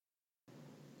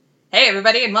Hey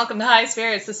everybody, and welcome to High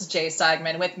Spirits. This is Jay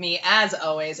Steigman. With me, as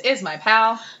always, is my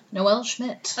pal, Noelle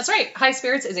Schmidt. That's right. High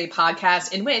Spirits is a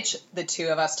podcast in which the two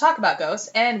of us talk about ghosts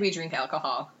and we drink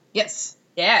alcohol. Yes.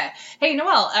 Yeah. Hey,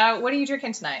 Noelle, what are you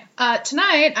drinking tonight?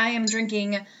 Tonight I am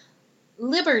drinking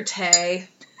Liberté.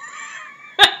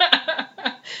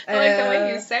 I like the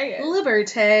way you say it.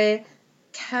 Liberté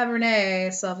Cabernet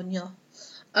Sauvignon.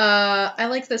 I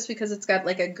like this because it's got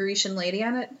like a Grecian lady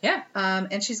on it. Yeah.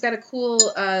 And she's got a cool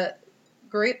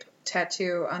grape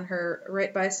tattoo on her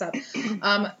right bicep,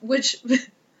 which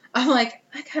I'm like,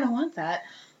 I kind of want that.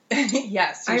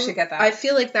 Yes, you should get that. I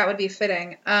feel like that would be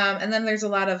fitting. And then there's a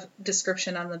lot of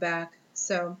description on the back.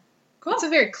 So cool. It's a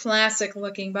very classic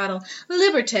looking bottle.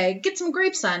 Liberté, get some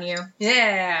grapes on you.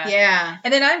 Yeah. Yeah.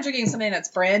 And then I'm drinking something that's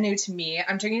brand new to me.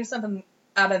 I'm drinking something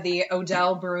out of the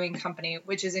Odell Brewing Company,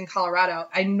 which is in Colorado.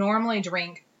 I normally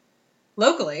drink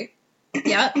locally.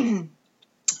 Yeah.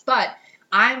 But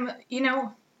I'm,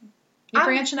 You're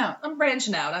branching out. I'm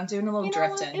branching out. I'm doing a little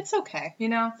drifting. It's okay.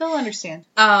 They'll understand.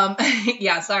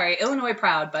 Yeah, sorry. Illinois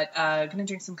proud, but gonna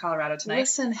drink some Colorado tonight.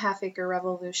 Listen, Half Acre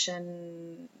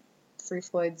Revolution, Three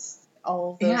Floyds,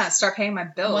 all of those. Yeah, start paying my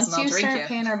bills Once and I'll you drink start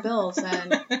paying our bills,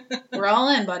 and we're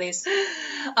all in, buddies.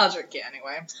 I'll drink you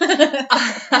anyway.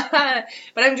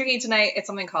 But I'm drinking tonight, it's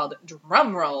something called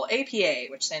Drumroll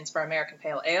APA, which stands for American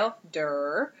Pale Ale.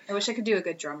 Durr. I wish I could do a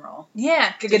good drum roll.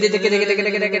 Yeah.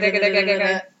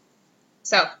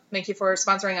 So, thank you for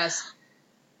sponsoring us,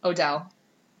 Odell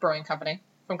Brewing Company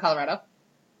from Colorado.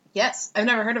 Yes, I've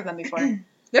never heard of them before.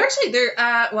 They're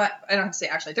I don't have to say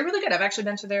actually, they're really good. I've actually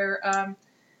been to their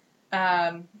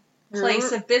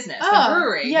place of business, the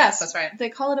brewery. Yes, that's right. They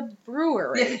call it a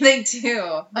brewery. Yeah, they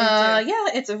do. Yeah,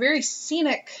 it's a very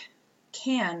scenic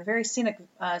can, very scenic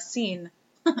scene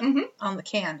on the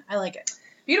can. I like it.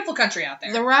 Beautiful country out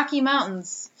there. The Rocky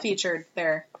Mountains featured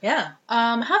there. Yeah.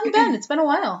 How have you been? It's been a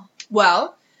while.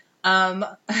 Well,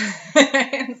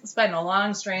 it's been a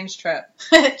long, strange trip.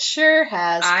 It sure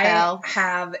has, pal. I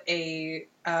have a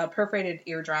perforated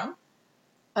eardrum.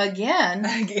 Again?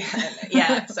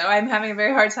 Yeah. So I'm having a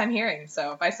very hard time hearing.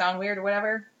 So if I sound weird or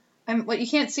whatever. What you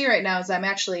can't see right now is I'm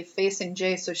actually facing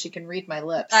Jay so she can read my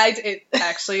lips. It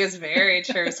actually is very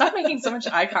true. Stop making so much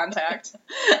eye contact.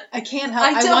 I can't help.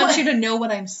 I want you to know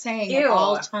what I'm saying at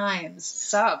all times.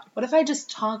 Stop. What if I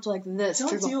just talked like this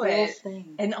through the whole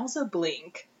thing? And also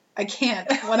blink. I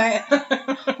can't. When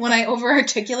I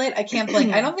over-articulate, I can't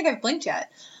blink. I don't think I've blinked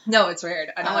yet. No, it's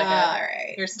weird. I don't like it. All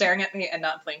right. You're staring at me and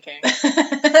not blinking.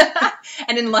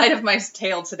 And in light of my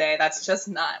tale today, that's just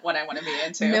not what I want to be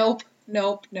into.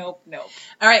 Nope.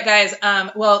 All right, guys.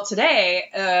 Well,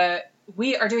 today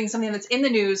we are doing something that's in the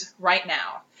news right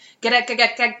now. News.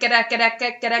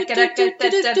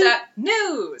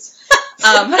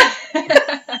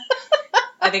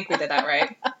 I think we did that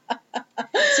right.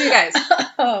 So, you guys,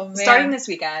 starting this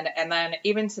weekend, and then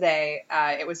even today,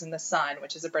 it was in the Sun,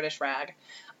 which is a British rag.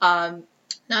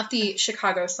 Not the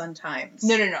Chicago Sun-Times.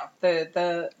 No.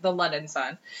 The London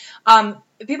Sun.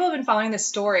 People have been following this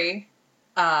story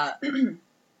of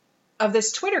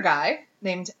this Twitter guy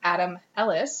named Adam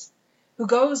Ellis, who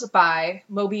goes by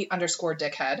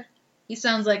Moby_Dickhead. He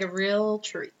sounds like a real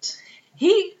treat.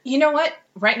 You know what?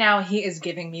 Right now, he is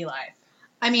giving me life.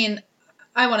 I mean,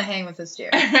 I want to hang with this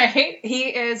dude. Right?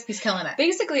 He's killing it.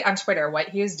 Basically, on Twitter, what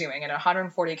he is doing in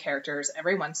 140 characters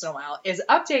every once in a while is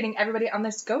updating everybody on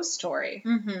this ghost story.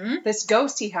 Mm-hmm. This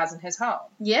ghost he has in his home.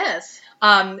 Yes.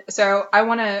 So I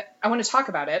want to talk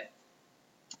about it.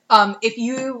 If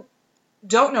you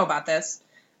don't know about this,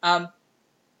 well,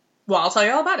 I'll tell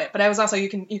you all about it. But I was also, you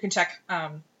can check,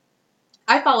 I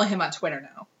follow him on Twitter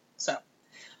now. So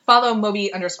follow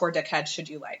Moby_Dickhead should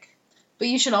you like. But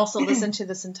you should also listen to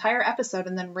this entire episode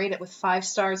and then rate it with 5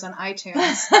 stars on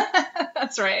iTunes.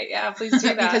 That's right. Yeah, please do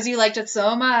that. Because you liked it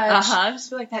so much. Uh-huh. Just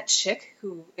be like, that chick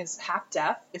who is half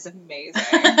deaf is amazing.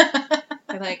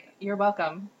 You're like, you're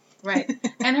welcome. Right.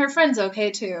 And her friend's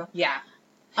okay, too. Yeah.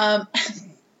 Wow.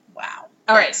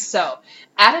 All right, so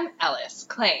Adam Ellis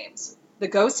claims the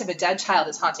ghost of a dead child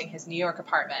is haunting his New York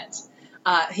apartment.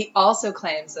 He also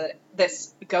claims that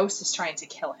this ghost is trying to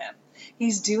kill him.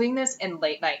 He's doing this in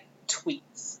late-night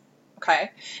tweets.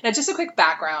 Okay? Now, just a quick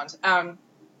background. Adam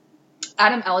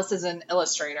Ellis is an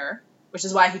illustrator, which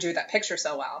is why he drew that picture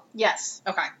so well. Yes.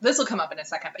 Okay, this will come up in a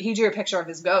second, but he drew a picture of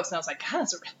his ghost, and I was like, God,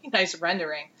 that's a really nice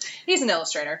rendering. He's an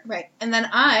illustrator. Right. And then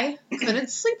I couldn't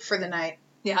sleep for the night.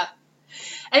 Yeah.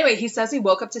 Anyway, he says he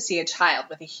woke up to see a child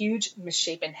with a huge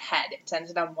misshapen head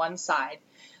dented on one side,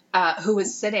 who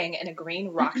was sitting in a green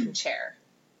rocking chair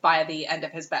by the end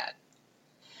of his bed.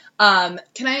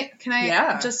 Can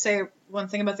I just say one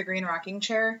thing about the green rocking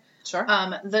chair? Sure.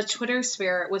 The Twitter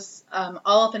sphere was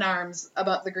all up in arms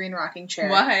about the green rocking chair.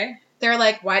 Why? They're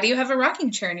like, why do you have a rocking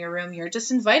chair in your room? You're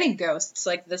just inviting ghosts.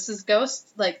 Like, this is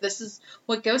ghosts. Like, this is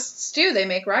what ghosts do. They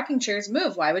make rocking chairs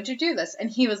move. Why would you do this? And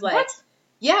he was like, What?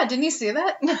 Yeah, didn't you see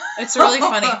that? It's really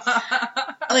funny.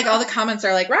 Like, all the comments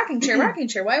are like, rocking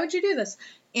chair, why would you do this?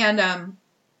 And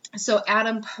so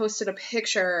Adam posted a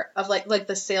picture of, like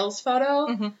the sales photo.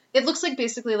 Mm-hmm. It looks like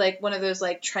basically like one of those,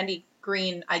 like, trendy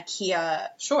green IKEA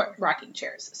rocking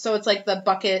chairs. So it's like the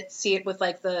bucket seat with,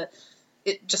 like,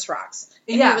 it just rocks.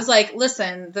 And he was like,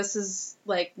 listen, this is,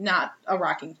 like, not a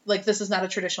rocking, like, this is not a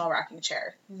traditional rocking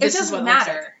chair. This it doesn't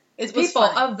matter. It's people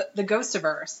of the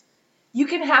Ghostiverse. You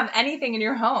can have anything in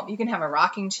your home. You can have a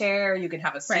rocking chair. You can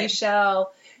have a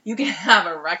seashell. You can have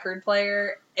a record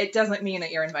player. It doesn't mean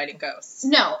that you're inviting ghosts.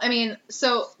 No, I mean,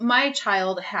 so my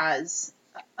child has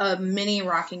a mini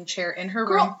rocking chair in her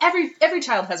room. Every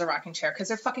child has a rocking chair because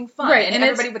they're fucking fun. Right, and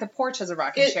everybody with a porch has a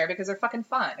rocking chair because they're fucking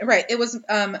fun. Right. It was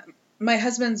my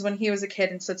husband's when he was a kid,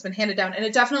 and so it's been handed down, and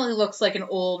it definitely looks like an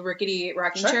old rickety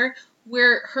rocking chair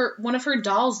where one of her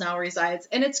dolls now resides,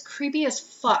 and it's creepy as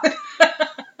fuck.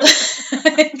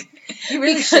 You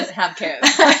really shouldn't have kids.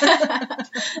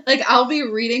 Like, I'll be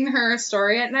reading her a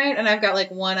story at night, and I've got,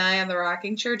 like, one eye on the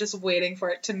rocking chair just waiting for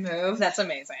it to move. That's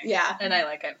amazing. Yeah. And I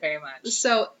like it very much.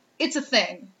 So, it's a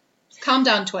thing. Calm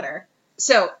down, Twitter.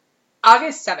 So,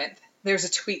 August 7th, there's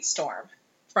a tweet storm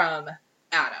from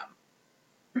Adam.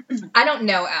 I don't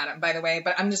know Adam, by the way,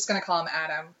 but I'm just going to call him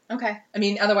Adam. Okay. I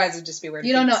mean, otherwise it'd just be weird.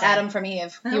 You don't know Adam from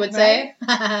Eve, you would say? say?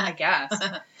 I guess.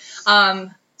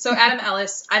 So Adam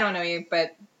Ellis, I don't know you,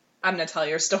 but I'm going to tell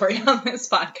your story on this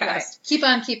podcast. Right. Keep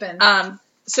on keeping.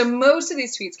 So most of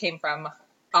these tweets came from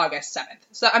August 7th.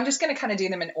 So I'm just going to kind of do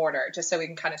them in order, just so we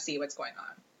can kind of see what's going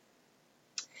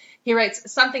on. He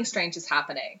writes, something strange is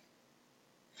happening.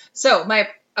 So my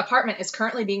apartment is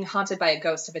currently being haunted by a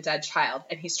ghost of a dead child,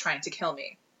 and he's trying to kill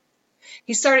me.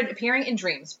 He started appearing in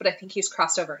dreams, but I think he's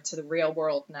crossed over to the real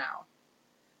world now.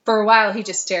 For a while, he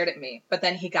just stared at me, but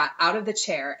then he got out of the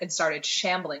chair and started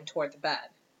shambling toward the bed.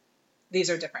 These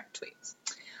are different tweets.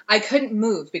 I couldn't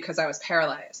move because I was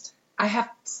paralyzed. I have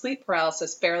sleep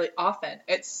paralysis fairly often.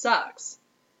 It sucks.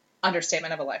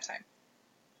 Understatement of a lifetime.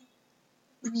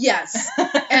 Yes.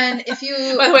 And if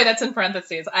you... By the way, that's in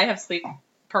parentheses. I have sleep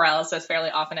paralysis fairly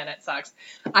often and it sucks.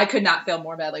 I could not feel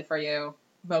more badly for you.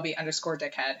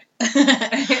 Moby_dickhead.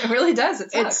 It really does.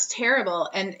 It sucks. It's terrible.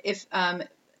 And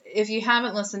if you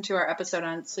haven't listened to our episode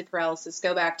on sleep paralysis,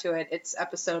 go back to it. It's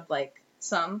episode like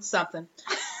something.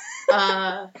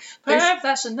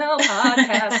 Professional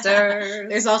podcasters.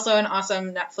 There's also an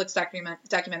awesome Netflix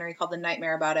documentary called The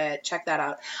Nightmare about it. Check that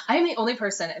out. I am the only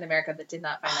person in America that did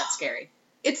not find that scary.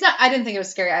 It's not. I didn't think it was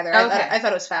scary either. Okay. I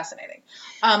thought it was fascinating.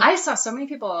 I saw so many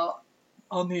people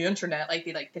on the internet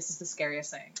be like, "This is the scariest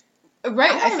thing."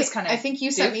 Right. I think you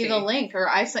sent me the link, or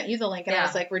I sent you the link, and yeah. I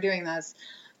was like, "We're doing this."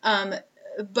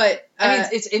 But I mean,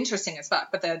 it's interesting as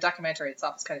fuck, but the documentary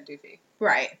itself is kind of doofy.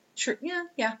 Right. True.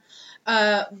 Yeah.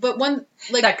 But one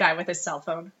that guy with his cell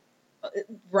phone.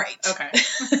 Right. Okay.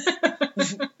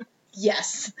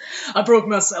 Yes. I broke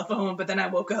my cell phone, but then I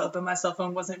woke up and my cell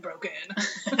phone wasn't broken.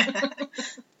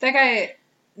 That guy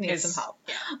needs some help.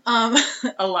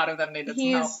 Yeah. A lot of them needed some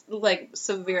help. He's like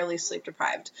severely sleep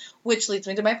deprived, which leads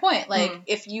me to my point. Like,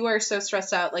 if you are so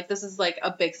stressed out, like this is like a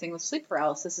big thing with sleep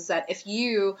paralysis, is that if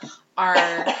you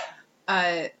are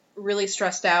really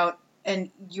stressed out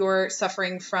and you're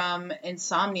suffering from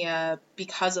insomnia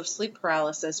because of sleep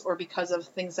paralysis or because of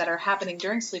things that are happening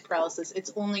during sleep paralysis,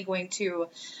 it's only going to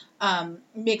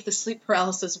make the sleep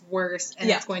paralysis worse, and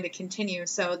it's going to continue.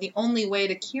 So the only way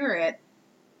to cure it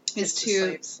is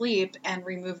to sleep and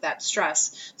remove that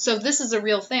stress. So if this is a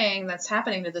real thing that's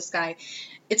happening to this guy,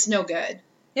 it's no good.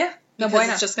 Yeah. Because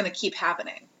it's just going to keep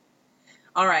happening.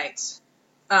 All right.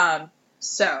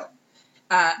 So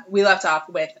we left off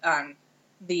with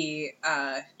the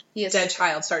dead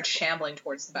child started shambling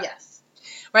towards the bed. Yes.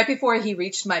 Right before he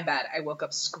reached my bed, I woke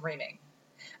up screaming.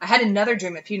 I had another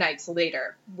dream a few nights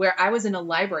later where I was in a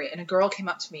library and a girl came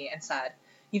up to me and said,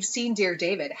 "You've seen Dear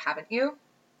David, haven't you?"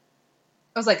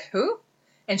 I was like, "Who?"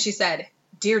 And she said,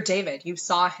 "Dear David, you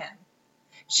saw him."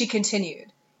 She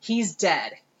continued, "He's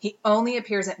dead. He only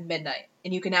appears at midnight,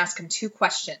 and you can ask him 2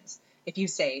 questions if you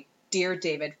say, 'Dear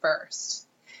David' first."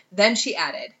 Then she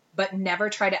added, "But never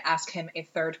try to ask him a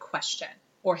 3rd question,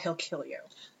 or he'll kill you."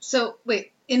 So,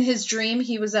 wait, in his dream,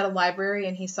 he was at a library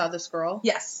and he saw this girl?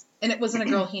 Yes. And it wasn't a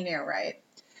girl he knew, right?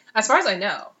 As far as I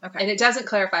know. Okay. And it doesn't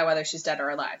clarify whether she's dead or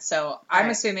alive. So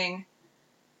I'm assuming...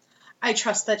 I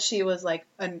trust that she was like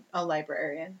a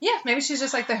librarian. Yeah, maybe she's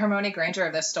just like the Hermione Granger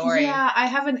of this story. Yeah, I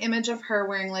have an image of her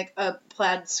wearing like a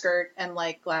plaid skirt and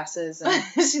like glasses. And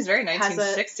she's very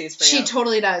 1960s for you. She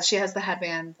totally does. She has the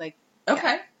headband. Like,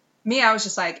 okay. Yeah. Me, I was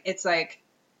just like, it's like,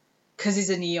 because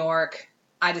he's in New York,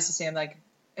 I just assumed like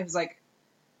it was like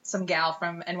some gal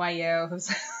from NYU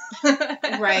who's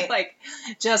right, like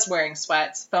just wearing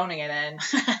sweats, phoning it in,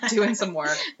 doing some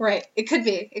work. Right. It could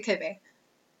be. It could be.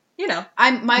 You know,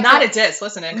 not a diss.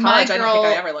 Listen, in college, I don't think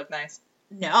I ever looked nice.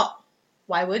 No.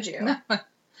 Why would you? No.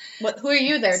 Who are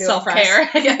you there to Self-care.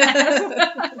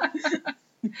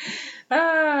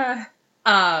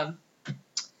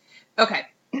 Okay.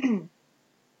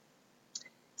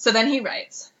 So then he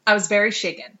writes, I was very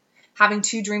shaken. Having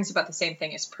 2 dreams about the same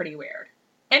thing is pretty weird.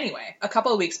 Anyway, a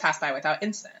couple of weeks passed by without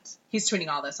incident. He's tweeting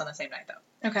all this on the same night,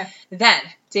 though. Okay. Then,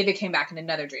 David came back in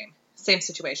another dream. Same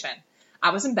situation. I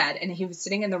was in bed, and he was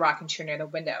sitting in the rocking chair near the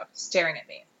window, staring at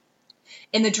me.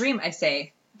 In the dream, I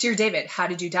say, Dear David, how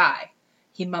did you die?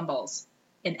 He mumbles,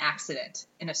 an accident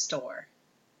in a store.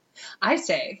 I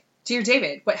say, Dear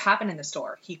David, what happened in the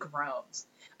store? He groans.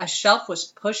 A shelf was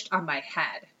pushed on my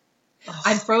head. Ugh.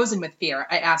 I'm frozen with fear.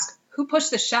 I ask, who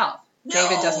pushed the shelf? No.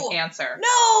 David doesn't answer.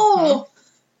 No!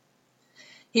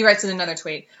 He writes in another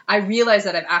tweet, I realize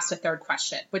that I've asked a 3rd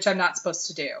question, which I'm not supposed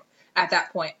to do. At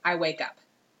that point, I wake up.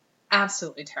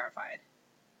 Absolutely terrified.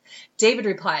 David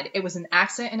replied, it was an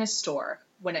accident in a store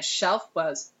when a shelf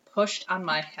was pushed on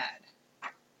my head.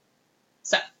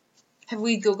 So. Have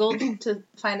we Googled to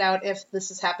find out if this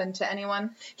has happened to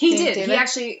anyone? He did.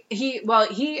 David?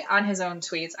 He on his own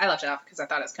tweets, I left it off because I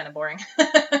thought it was kind of boring.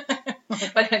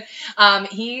 But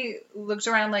he looked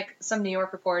around like some New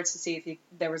York reports to see if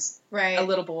there was a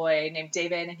little boy named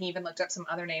David, and he even looked up some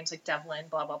other names like Devlin,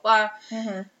 blah, blah, blah.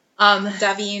 Mm-hmm.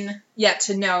 Davine. Yeah,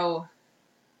 to no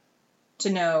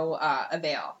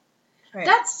avail. Right.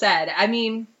 That said, I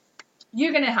mean,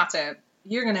 you're going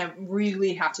to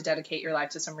really have to dedicate your life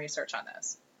to some research on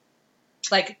this.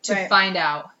 Like, to find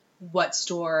out what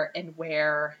store and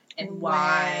where and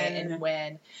why and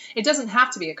when. It doesn't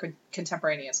have to be a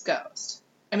contemporaneous ghost.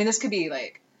 I mean, this could be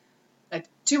like a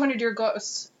 200-year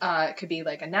ghost. It could be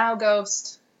like a now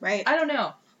ghost. Right. I don't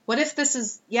know. What if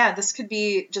this could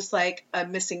be just like a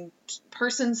missing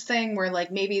persons thing where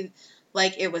like maybe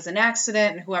like it was an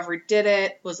accident and whoever did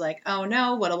it was like, oh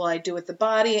no, what will I do with the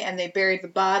body? And they buried the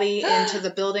body into the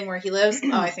building where he lives.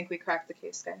 Oh, I think we cracked the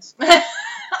case, guys.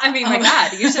 I mean, my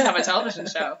God, you should have a television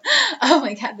show. Oh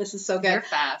my God, this is so good. You're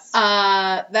fast.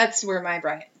 That's where my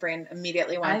brain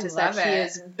immediately went. Is that he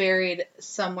is buried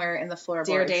somewhere in the floorboards.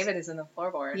 Dear David is in the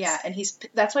floorboards. Yeah, and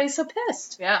that's why he's so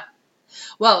pissed. Yeah.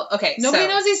 Well, okay. Nobody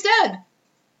knows he's dead.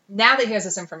 Now that he has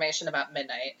this information about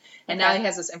Midnight, and now he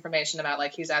has this information about,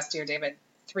 like, he's asked Dear David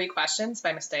 3 questions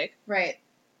by mistake. Right.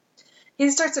 He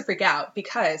starts to freak out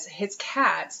because his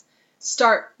cats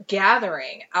start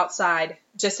gathering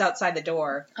just outside the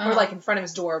door, or, like, in front of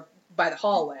his door by the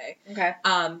hallway. Okay.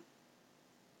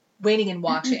 Waiting and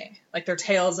watching. Like, their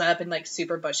tails up and, like,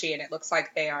 super bushy, and it looks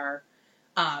like they are...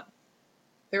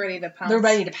 They're ready to pounce. They're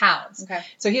ready to pounce. Okay.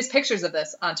 So he has pictures of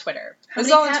this on Twitter. This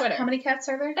is all on Twitter. How many cats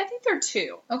are there? I think there are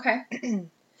 2. Okay.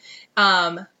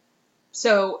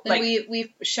 So, like...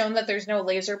 We've shown that there's no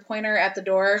laser pointer at the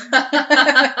door.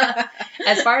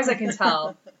 As far as I can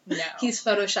tell, no. He's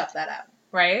photoshopped that out.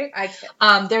 Right? I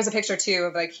can't. There's a picture, too,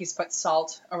 of, like, he's put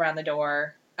salt around the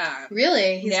door.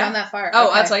 Really? He's gone that far? Oh,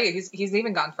 okay. I'll tell you. He's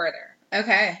even gone further.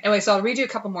 Okay. Anyway, so I'll read you a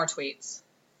couple more tweets.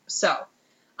 So,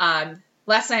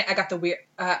 last night I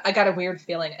got a weird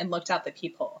feeling and looked out the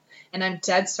peephole, and I'm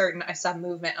dead certain I saw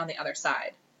movement on the other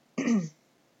side.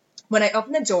 When I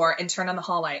opened the door and turned on the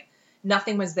hall light,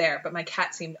 nothing was there, but my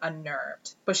cat seemed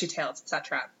unnerved, bushy tails,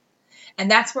 etc.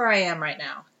 And that's where I am right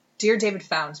now. Dear David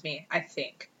found me, I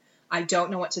think. I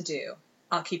don't know what to do.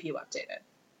 I'll keep you updated.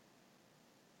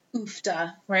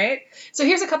 Oofda. Right? So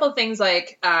here's a couple of things,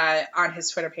 like, on his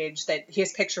Twitter page that he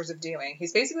has pictures of doing.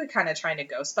 He's basically kind of trying to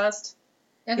ghost bust.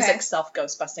 Okay. He's, like,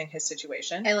 self-ghost busting his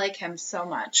situation. I like him so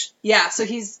much. Yeah, so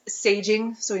he's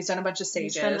saging. So he's done a bunch of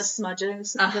sages. He's done the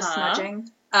smudges. The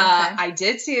smudging. I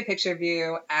did see a picture of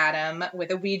you, Adam, with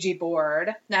a Ouija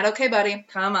board. Not okay, buddy.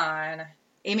 Come on.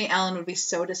 Amy Allen would be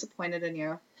so disappointed in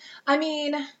you. I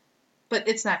mean... But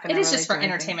it's not going to It is just for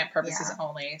entertainment purposes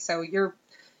only. So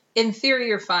in theory,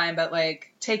 you're fine, but,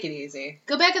 like, take it easy.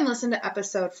 Go back and listen to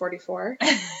episode 44.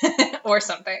 Or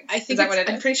something. I think is that what it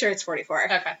is? I'm pretty sure it's 44.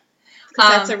 Okay. Because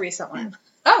that's a recent one.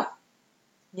 Oh.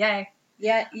 Yay.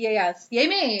 Yeah, yes. Yay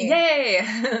me.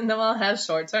 Yay. Noel has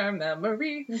short-term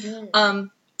memory. Mm-hmm.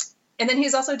 And then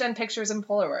he's also done pictures in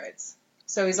Polaroids.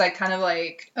 So he's, like, kind of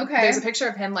like... Okay. There's a picture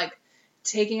of him, like,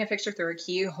 taking a picture through a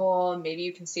keyhole, maybe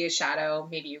you can see a shadow,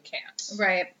 maybe you can't.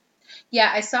 Right. Yeah,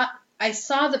 I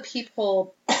saw the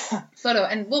peephole photo,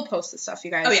 and we'll post this stuff,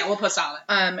 you guys. Oh yeah, we'll post all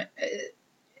of it.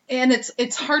 And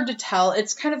it's hard to tell.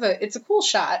 It's kind of it's a cool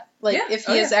shot. Like, if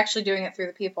he is actually doing it through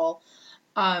the peephole.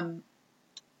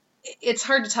 It's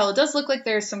hard to tell. It does look like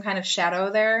there's some kind of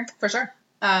shadow there. For sure.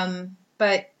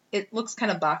 But it looks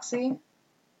kind of boxy.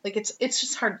 Like, it's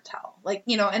just hard to tell. Like,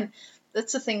 you know, and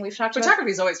that's the thing we've talked about.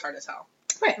 Photography is always hard to tell.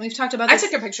 Right, and we've talked about this. I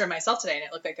took a picture of myself today, and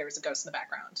it looked like there was a ghost in the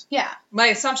background. Yeah. My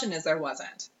assumption is there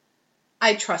wasn't.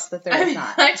 I trust that there was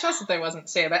not. I trust that there wasn't,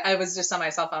 too, but I was just on my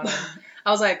cell phone, and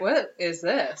I was like, what is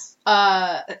this?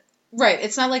 Right,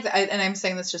 it's not like that, and I'm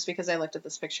saying this just because I looked at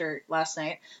this picture last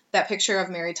night. That picture of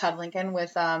Mary Todd Lincoln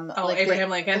with like Abraham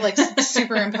Lincoln, like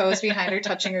superimposed behind her,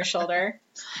 touching her shoulder.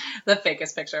 The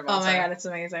fakest picture of all time. Oh my god, it's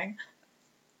amazing.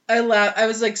 I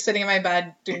was like sitting in my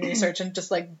bed doing research and just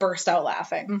like burst out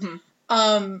laughing.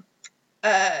 Mm-hmm.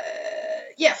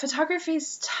 Yeah,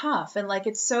 photography's tough, and like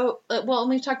it's so well. And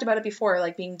we've talked about it before,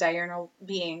 like being diurnal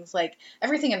beings. Like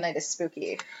everything at night is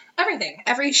spooky. Everything,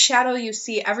 every shadow you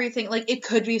see, everything. Like it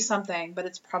could be something, but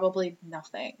it's probably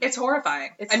nothing. It's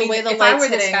horrifying. It's the way the light's hitting. If I were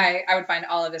this guy, I would find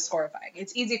all of this horrifying.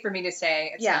 It's easy for me to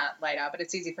say it's not light out, but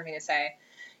it's easy for me to say,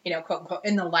 you know, quote unquote,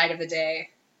 in the light of the day,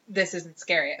 this isn't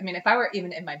scary. I mean, if I were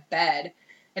even in my bed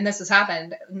and this has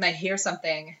happened, and I hear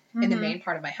something in the main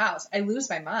part of my house, I lose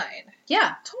my mind.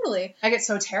 Yeah, totally. I get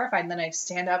so terrified, and then I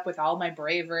stand up with all my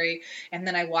bravery, and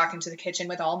then I walk into the kitchen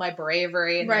with all my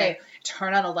bravery, and then I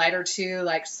turn on a light or two,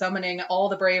 like summoning all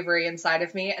the bravery inside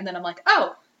of me, and then I'm like,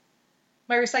 oh,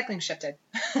 my recycling shifted.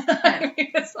 I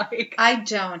mean, it's like... I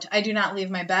do not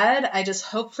leave my bed. I just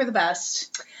hope for the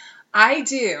best. I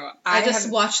do. I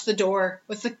just watch the door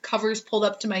with the covers pulled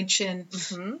up to my chin.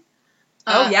 Mm-hmm.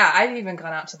 Oh, yeah. I've even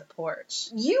gone out to the porch.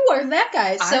 You are that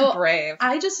guy. So I'm brave.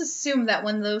 I just assume that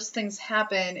when those things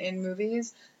happen in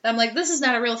movies, I'm like, this is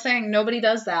not a real thing. Nobody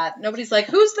does that. Nobody's like,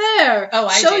 who's there? Oh,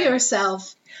 I Show do.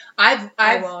 yourself. I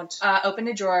won't. Opened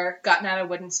a drawer, gotten out a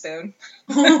wooden spoon.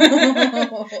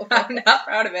 I'm not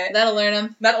proud of it. That'll learn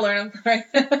him.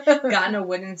 Right? Gotten a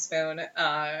wooden spoon.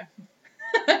 And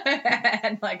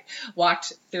like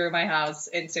walked through my house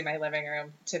into my living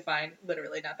room to find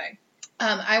literally nothing.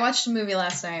 I watched a movie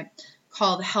last night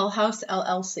called Hell House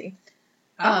LLC.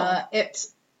 Oh.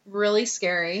 It's really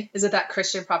scary. Is it that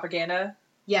Christian propaganda?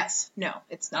 Yes. No,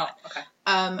 it's not. Oh, okay.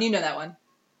 You know that one.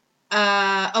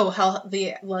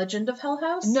 The Legend of Hell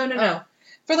House? No.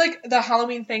 For like the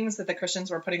Halloween things that the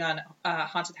Christians were putting on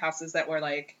haunted houses that were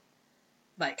like.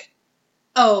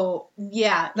 Oh,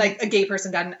 yeah. Like a gay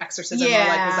person got an exorcism or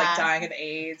like was like dying of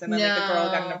AIDS, and then like the girl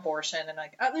got an abortion and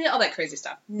like all that crazy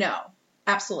stuff. No.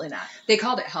 Absolutely not. They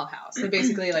called it Hell House. They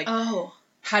basically like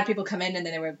had people come in and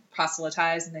then they would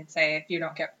proselytize and they'd say, if you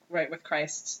don't get right with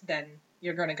Christ, then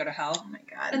you're going to go to hell. Oh my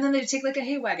god. And then they'd take like a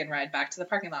hay wagon ride back to the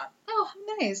parking lot. Oh, how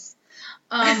nice.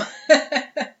 I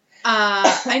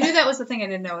knew that was the thing. I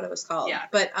didn't know what it was called. Yeah.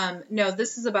 But no,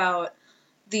 this is about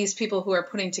these people who are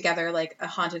putting together like a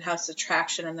haunted house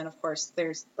attraction, and then of course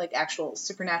there's like actual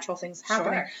supernatural things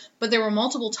happening. Sure. But there were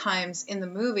multiple times in the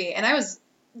movie, and I was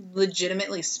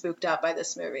legitimately spooked out by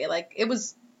this movie. Like, it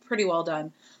was pretty well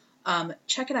done.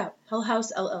 Check it out. Hell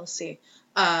House LLC.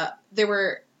 There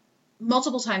were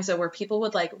multiple times though where people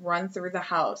would like run through the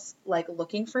house like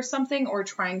looking for something or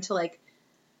trying to like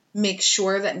make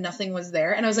sure that nothing was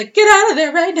there, and I was like, get out of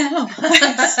there right now.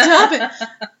 Stop it.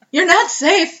 You're not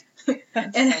safe.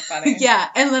 That's so funny. Yeah,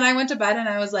 and then I went to bed and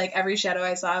I was like, every shadow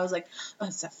I saw, I was like, oh,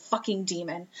 it's a fucking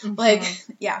demon. Mm-hmm. Like,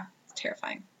 yeah, it's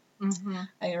terrifying. Mm-hmm.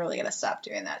 I really gotta stop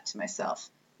doing that to myself.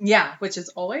 Yeah, which is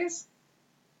always.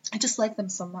 I just like them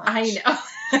so much. I know.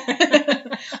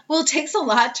 Well, it takes a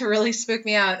lot to really spook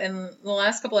me out, and the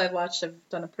last couple I've watched have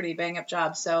done a pretty bang-up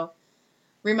job. So,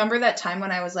 remember that time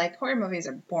when I was like, horror movies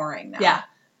are boring now? Yeah.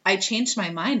 I changed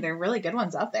my mind. There are really good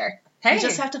ones out there. Hey. You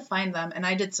just have to find them, and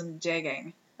I did some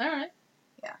digging. All right.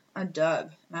 Yeah, I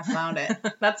dug, and I found it.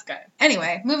 That's good.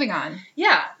 Anyway, moving on.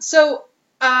 Yeah, so,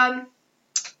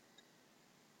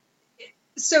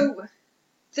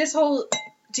 this whole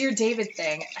Dear David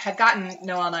thing had gotten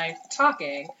Noelle and I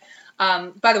talking.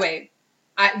 By the way,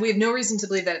 we have no reason to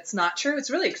believe that it's not true. It's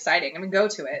really exciting. I mean, go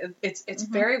to it. It's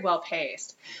very well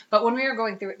paced. But when we were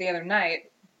going through it the other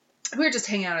night, we were just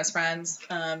hanging out as friends,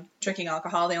 drinking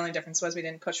alcohol. The only difference was we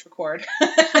didn't push record.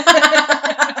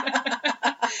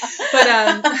 But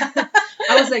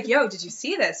I was like, yo, did you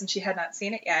see this? And she had not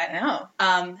seen it yet. No.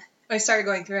 I started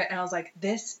going through it, and I was like,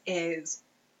 this is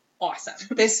awesome.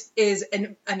 This is,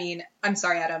 and I mean, I'm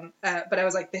sorry, Adam, but I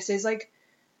was like, this is like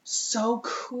so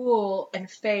cool and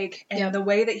fake, and the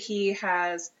way that he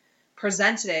has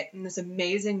presented it in this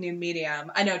amazing new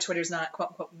medium. I know Twitter's not quote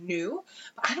unquote new,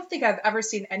 but I don't think I've ever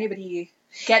seen anybody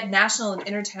get national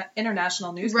and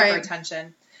international newspaper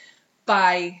attention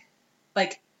by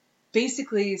like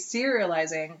basically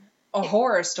serializing a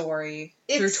horror story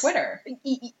through Twitter.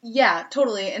 Yeah,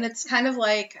 totally. And it's kind of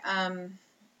like, I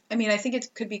mean, I think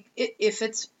it could be, if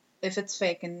it's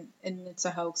fake and it's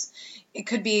a hoax, it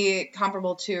could be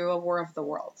comparable to a War of the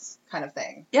Worlds kind of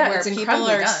thing. Yeah, where it's people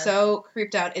are done. so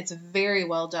creeped out. It's very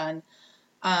well done.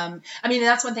 I mean,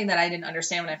 that's one thing that I didn't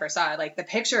understand when I first saw it. Like, the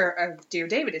picture of Dear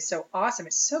David is so awesome.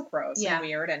 It's so gross and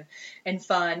weird and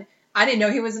fun. I didn't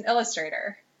know he was an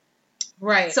illustrator.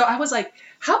 Right. So I was like,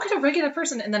 how could a regular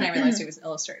person... And then I realized he was an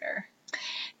illustrator.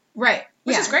 Right.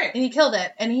 Which is great. And he killed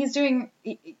it. And he's doing...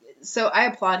 So I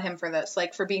applaud him for this,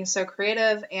 like, for being so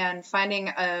creative and finding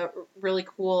a really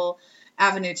cool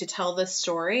avenue to tell this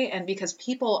story. And because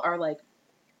people are, like,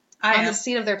 on the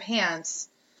seat of their pants...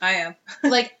 I am.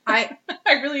 Like, I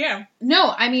really am.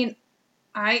 No, I mean,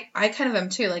 I kind of am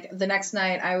too. Like, the next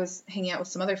night I was hanging out with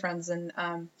some other friends and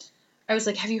I was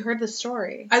like, have you heard this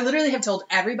story? I literally have told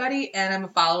everybody and I'm a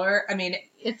follower. I mean,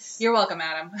 you're welcome,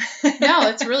 Adam. No,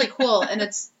 it's really cool. And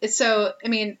it's so, I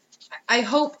mean, I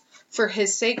hope for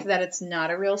his sake that it's not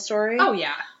a real story. Oh,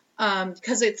 yeah.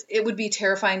 Because it would be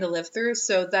terrifying to live through.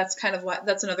 So that's kind of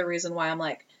that's another reason why I'm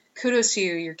like, kudos to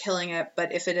you, you're killing it.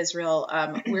 But if it is real,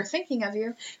 we're thinking of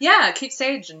you. Yeah, keep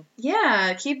saging.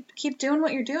 Yeah, keep doing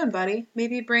what you're doing, buddy.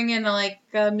 Maybe bring in like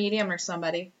a medium or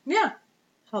somebody. Yeah,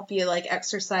 help you like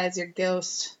exorcise your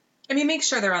ghost. I mean, make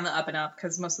sure they're on the up and up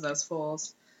because most of those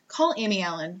fools. Call Amy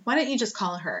Allen. Why don't you just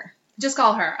call her? Just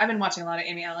call her. I've been watching a lot of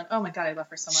Amy Allen. Oh my god, I love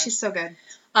her so much. She's so good.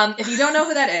 If you don't know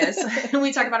who that is,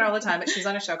 we talk about her all the time, but she's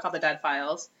on a show called The Dead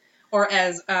Files, or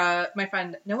as my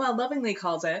friend Noelle lovingly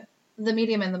calls it, The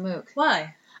Medium and the Mook.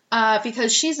 Why?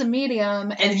 Because she's a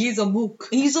medium and he's a mook.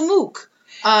 He's a mook.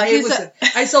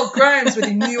 I solved crimes with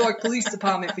the New York Police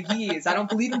Department for years. I don't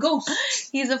believe in ghosts.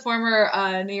 He's a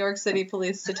former New York City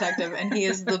police detective, and he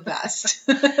is the best.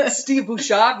 Steve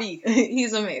Buscemi.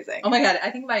 He's amazing. Oh my god,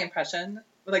 I think my impression,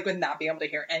 like, would not be able to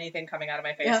hear anything coming out of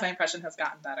my face. Yeah. My impression has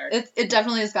gotten better. It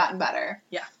definitely has gotten better.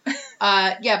 Yeah.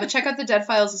 Yeah, but check out The Dead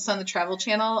Files. It's on the Travel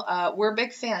Channel. We're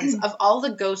big fans. Of all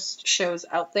the ghost shows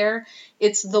out there,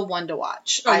 it's the one to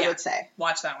watch, I would say.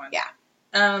 Watch that one.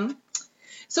 Yeah.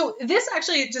 So this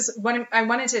actually I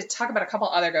wanted to talk about a couple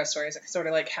other ghost stories that sort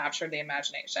of like captured the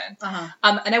imagination.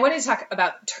 Uh-huh. And I wanted to talk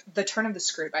about The Turn of the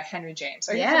Screw by Henry James.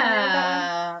 Are you familiar with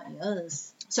that one?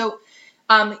 Yes. So,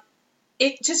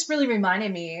 it just really reminded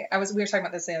me, we were talking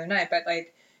about this the other night, but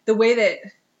like the way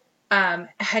that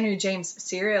Henry James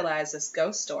serialized this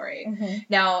ghost story. Mm-hmm.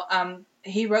 Now,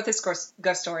 he wrote this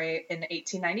ghost story in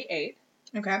 1898.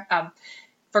 Okay.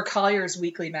 For Collier's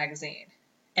Weekly magazine.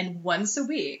 And once a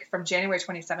week, from January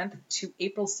 27th to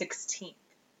April 16th,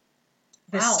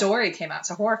 this story came out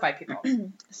to horrify people.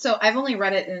 So I've only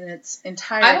read it in its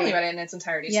entirety. I've only read it in its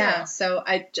entirety, yeah, too. So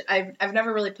I've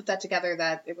never really put that together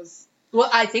that it was... Well,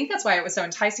 I think that's why it was so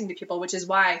enticing to people, which is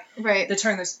why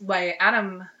why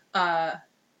Adam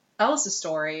Ellis'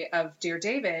 story of Dear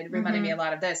David reminded me a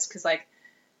lot of this, because, like,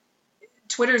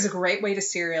 Twitter is a great way to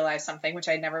serialize something, which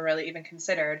I never really even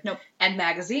considered. Nope. And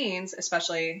magazines,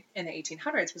 especially in the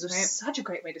 1800s, was such a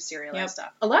great way to serialize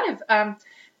stuff. A lot of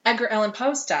Edgar Allan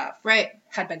Poe stuff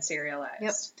had been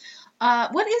serialized.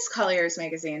 Yep. What is Collier's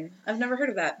magazine? I've never heard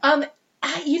of that.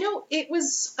 It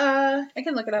was... I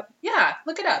can look it up. Yeah,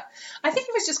 look it up. I think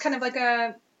it was just kind of like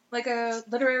a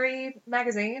literary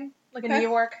magazine, like a New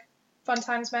York Fun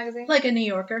Times magazine. Like a New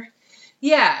Yorker?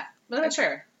 Yeah, I'm not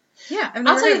sure. Yeah,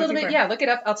 I'll tell you a little bit. Yeah, look it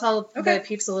up. I'll tell the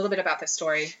peeps a little bit about this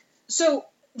story. So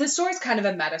the story's kind of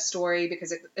a meta story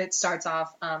because it starts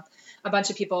off a bunch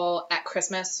of people at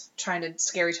Christmas trying to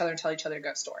scare each other and tell each other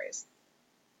ghost stories.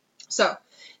 So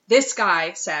this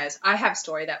guy says, I have a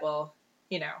story that will,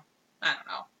 I don't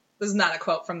know. This is not a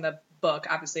quote from the book,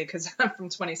 obviously, because I'm from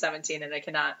 2017 and I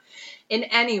cannot in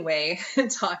any way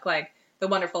talk like the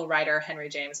wonderful writer Henry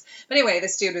James. But anyway,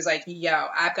 this dude was like, yo,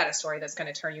 I've got a story that's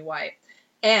going to turn you white.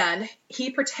 And he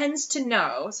pretends to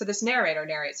know, so this narrator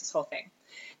narrates this whole thing.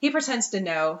 He pretends to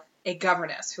know a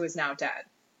governess who is now dead.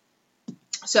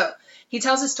 So he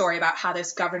tells a story about how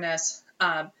this governess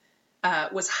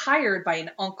was hired by an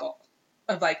uncle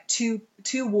of like two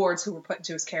wards who were put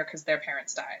into his care because their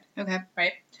parents died. Okay.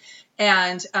 Right?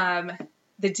 And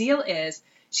the deal is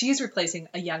she's replacing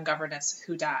a young governess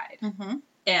who died. Mm-hmm.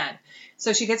 And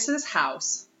so she gets to this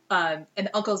house, and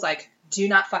the uncle's like, do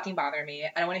not fucking bother me.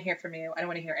 I don't want to hear from you. I don't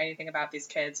want to hear anything about these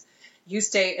kids. You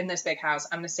stay in this big house.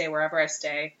 I'm going to stay wherever I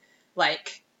stay.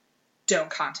 Like, don't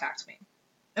contact me.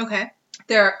 Okay.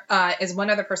 There is one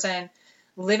other person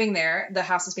living there. The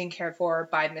house is being cared for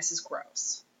by Mrs.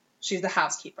 Gross. She's the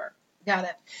housekeeper. Got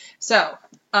it. So,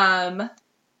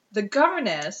 the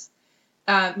governess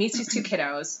meets these two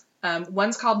kiddos.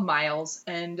 One's called Miles,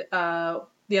 and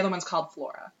the other one's called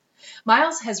Flora.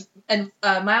 Miles is 10,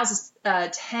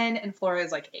 and Flora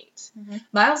is like 8. Mm-hmm.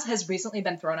 Miles has recently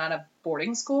been thrown out of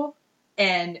boarding school,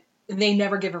 and they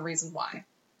never give a reason why.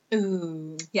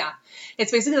 Ooh. Yeah.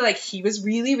 It's basically like he was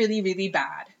really, really, really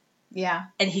bad. Yeah.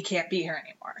 And he can't be here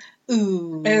anymore.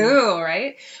 Ooh. Ooh,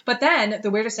 right? But then the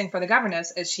weirdest thing for the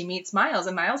governess is she meets Miles,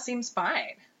 and Miles seems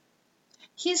fine.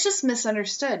 He's just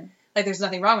misunderstood. Like there's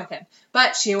nothing wrong with him.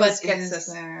 But she always gets this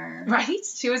there? right?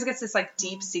 She always gets this like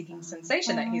deep seeking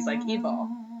sensation that he's like evil.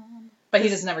 But he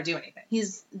doesn't ever do anything.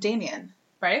 He's Damien.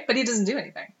 Right? But he doesn't do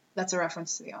anything. That's a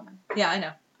reference to The Omen. Yeah, I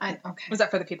know. Okay. Was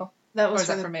that for the people? That was or was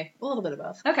that for me? A little bit of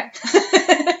both. Okay.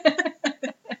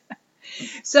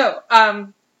 So,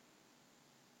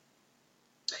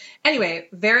 anyway,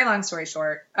 very long story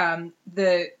short,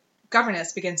 the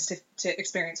governess begins to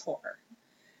experience horror.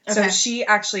 Okay. So she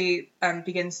actually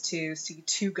begins to see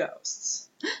 2 ghosts.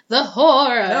 The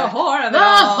horror! The horror! The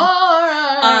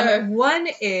horror! One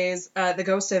is the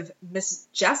ghost of Miss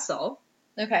Jessel.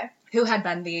 Okay. Who had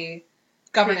been the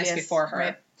governess before her.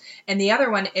 Right. And the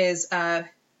other one is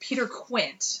Peter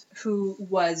Quint, who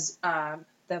was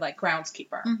the like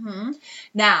groundskeeper. Mm-hmm.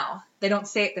 Now, they don't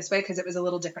say it this way because it was a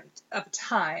little different of a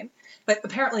time, but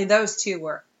apparently those 2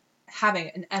 were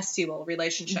having an estual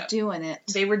relationship. Doing it.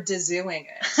 They were dizooing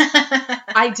it.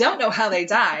 I don't know how they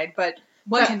died, but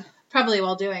one can... Probably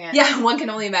while doing it. Yeah, one can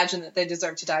only imagine that they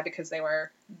deserved to die because they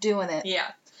were... Doing it. Yeah.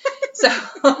 So...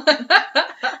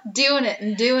 doing it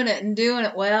and doing it and doing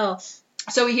it well.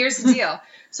 So here's the deal.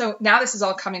 So now this is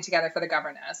all coming together for the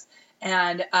governess.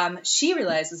 And she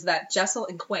realizes that Jessel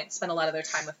and Quint spend a lot of their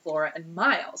time with Flora and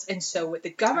Miles. And so what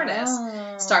the governess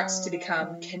starts to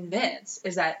become convinced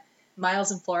is that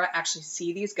Miles and Flora actually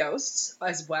see these ghosts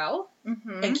as well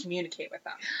and communicate with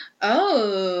them.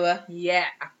 Oh. Yeah.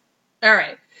 All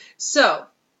right. So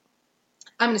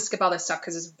I'm going to skip all this stuff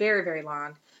because it's very, very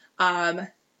long.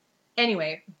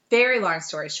 Anyway, very long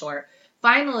story short.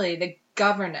 Finally, the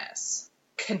governess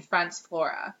confronts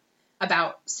Flora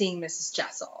about seeing Mrs.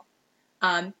 Jessel.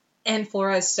 And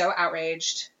Flora is so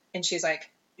outraged, and she's like,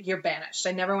 "You're banished.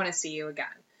 I never want to see you again.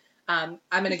 I'm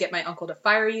going to get my uncle to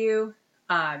fire you."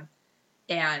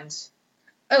 And...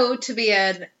 Oh, to be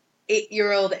an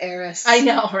 8-year-old heiress. I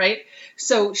know, right?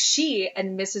 So she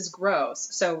and Mrs. Gross,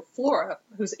 so Flora,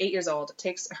 who's 8 years old,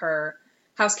 takes her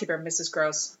housekeeper, Mrs.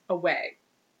 Gross, away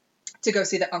to go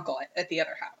see the uncle at the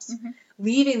other house,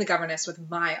 leaving the governess with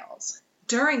Miles.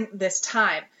 During this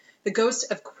time, the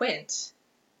ghost of Quint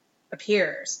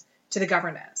appears to the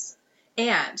governess,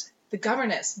 and the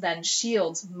governess then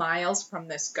shields Miles from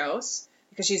this ghost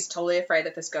because she's totally afraid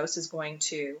that this ghost is going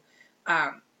to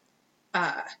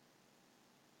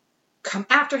come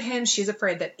after him. She's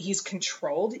afraid that he's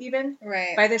controlled even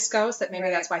by this ghost, that maybe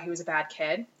that's why he was a bad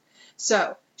kid.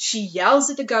 So she yells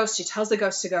at the ghost. She tells the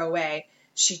ghost to go away.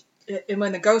 And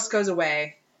when the ghost goes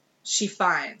away, she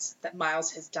finds that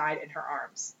Miles has died in her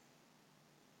arms.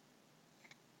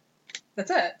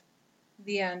 That's it.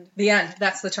 The end. The end.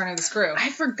 That's the turn of the screw. I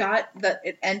forgot that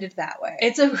it ended that way.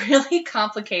 It's a really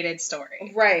complicated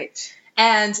story. Right.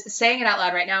 And saying it out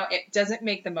loud right now, it doesn't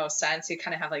make the most sense. You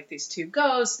kind of have like these 2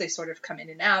 ghosts. They sort of come in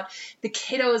and out. The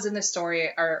kiddos in the story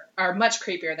are much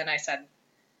creepier than I said.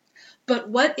 But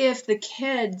what if the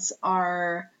kids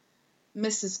are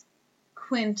Mrs.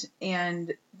 Quint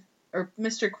or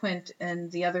Mr. Quint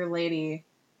and the other lady,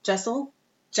 Jessel?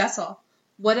 Jessel.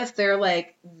 What if they're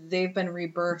like, they've been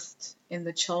rebirthed in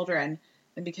the children,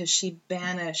 and because she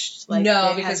banished, like...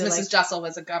 No, because Mrs. Jessel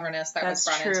was a governess that was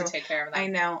brought in to take care of them. I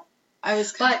know.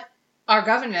 But our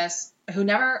governess, who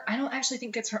never, I don't actually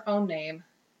think gets her own name,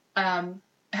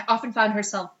 often found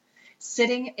herself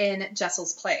sitting in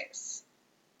Jessel's place.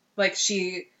 Like,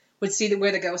 she would see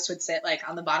where the ghost would sit, like,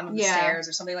 on the bottom of the stairs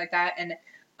or something like that,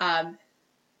 and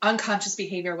unconscious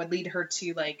behavior would lead her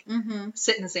to, like,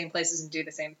 sit in the same places and do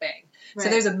the same thing. Right. So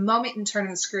there's a moment in Turning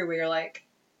the Screw where you're like,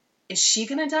 is she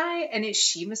gonna die? And is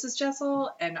she Mrs.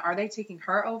 Jessel? And are they taking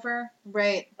her over?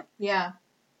 Right. Yeah.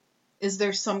 Is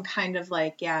there some kind of,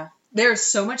 like, There's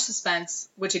so much suspense,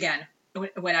 which, again,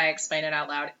 when I explain it out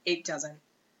loud, it doesn't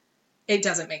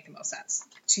make the most sense,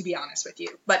 to be honest with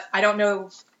you. But I don't know.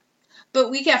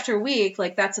 But week after week,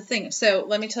 like, that's a thing. So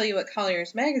let me tell you what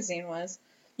Collier's Magazine was.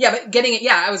 Yeah, but getting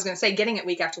it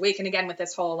week after week. And again, with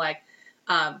this whole, like,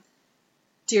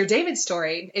 Dear David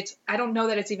story, I don't know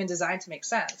that it's even designed to make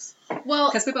sense. Well,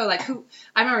 because people are like,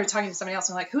 I remember talking to somebody else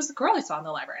and they're like, who's the girl I saw in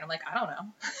the library? And I'm like, I don't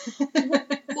know.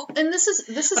 Well, and this is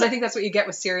But I think that's what you get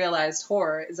with serialized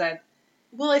horror, is that...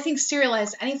 Well, I think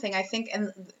serialized anything,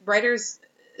 and writers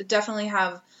definitely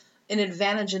have an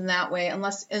advantage in that way, and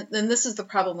this is the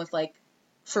problem with, like,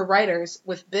 for writers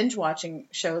with binge watching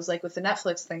shows, like with the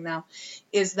Netflix thing now,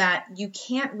 is that you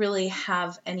can't really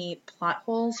have any plot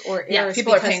holes or errors.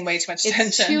 People are paying way too much attention.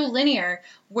 It's too linear,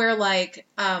 where, like,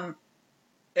 I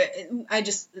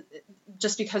just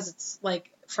because it's,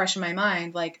 like, fresh in my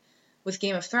mind, like with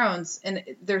Game of Thrones, and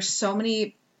there's so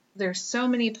many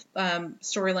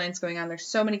storylines going on. There's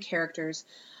so many characters.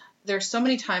 There's so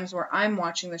many times where I'm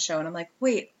watching the show and I'm like,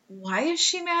 wait, why is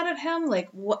she mad at him? Like,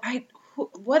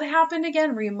 what happened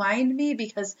again? Remind me,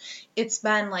 because it's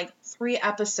been like 3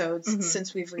 episodes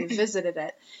since we've revisited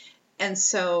it. And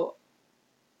so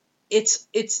it's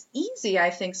easy, I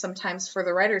think, sometimes for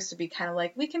the writers to be kind of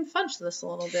like, we can fudge this a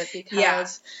little bit,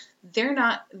 because they're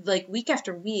not, like, week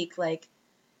after week, like,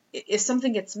 if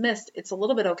something gets missed, it's a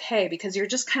little bit okay, because you're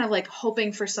just kind of like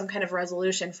hoping for some kind of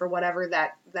resolution for whatever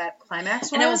that climax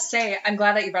was. And I will say, I'm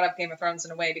glad that you brought up Game of Thrones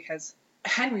in a way, because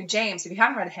Henry James, if you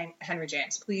haven't read Henry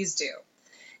James, please do.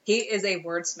 He is a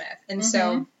wordsmith. And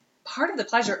so part of the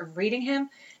pleasure of reading him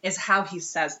is how he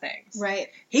says things. Right.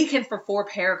 He can, for 4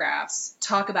 paragraphs,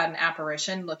 talk about an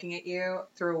apparition looking at you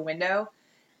through a window,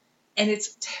 and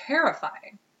it's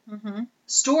terrifying.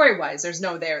 Story-wise, there's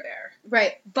no there.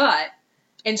 Right. But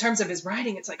in terms of his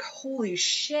writing, it's like, holy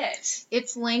shit.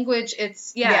 It's language,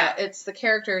 it's the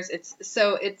characters,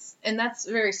 and that's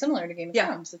very similar to Game of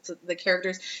Thrones. It's the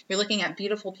characters, you're looking at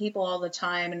beautiful people all the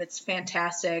time, and it's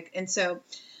fantastic, and so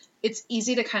it's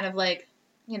easy to kind of, like,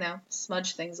 you know,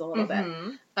 smudge things a little bit.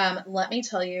 Let me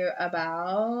tell you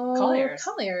about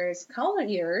Collier's.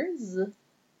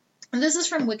 And this is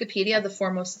from Wikipedia, the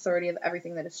foremost authority of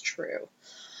everything that is true.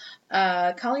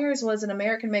 Collier's was an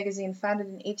American magazine founded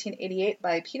in 1888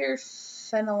 by Peter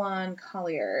Fenelon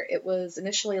Collier. It was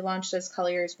initially launched as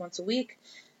Collier's Once a Week,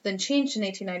 then changed in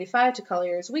 1895 to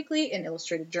Collier's Weekly, an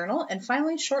illustrated journal, and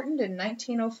finally shortened in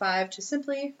 1905 to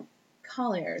simply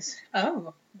Collier's.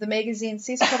 Oh. The magazine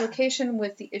ceased publication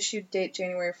with the issued date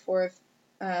January 4th,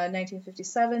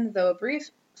 1957, though a brief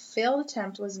failed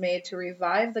attempt was made to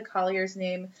revive the Collier's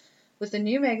name with a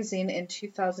new magazine in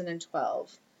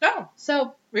 2012. Oh.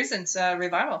 So recent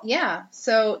revival. Yeah.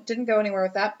 So didn't go anywhere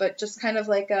with that, but just kind of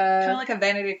like a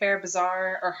Vanity Fair,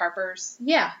 Bazaar, or Harper's.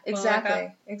 Yeah,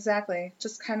 exactly. Exactly.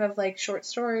 Just kind of like short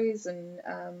stories and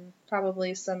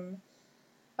probably some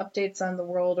updates on the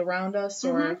world around us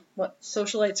or what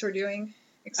socialites were doing.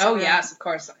 Oh, yes, of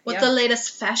course. What the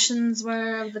latest fashions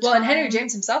were of the time. Well, and Henry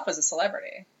James himself was a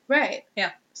celebrity. Right.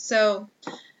 Yeah. So,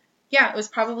 yeah, it was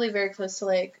probably very close to,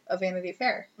 like, a Vanity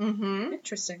Fair.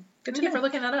 Interesting. Good to know. For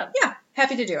looking that up. Yeah.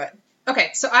 Happy to do it.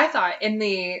 Okay, so I thought in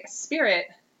the spirit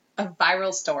of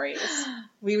viral stories,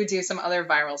 we would do some other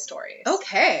viral stories.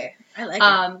 Okay. I like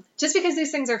it. Just because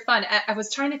these things are fun. I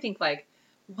was trying to think, like,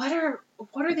 what are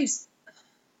these...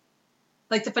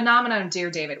 Like, the phenomenon of Dear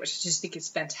David, which I just think is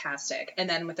fantastic. And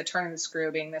then with the turn of the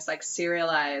screw being this, like,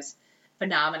 serialized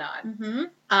phenomenon.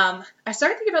 I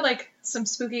started thinking about, like, some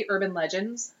spooky urban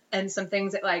legends and some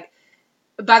things that, like...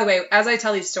 By the way, as I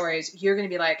tell these stories, you're going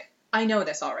to be like, I know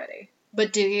this already.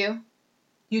 But do you?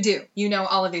 You do. You know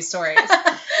all of these stories.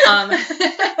 But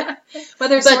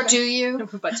do you?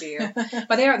 But do you?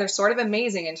 But they're sort of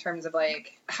amazing in terms of,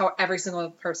 like, how every single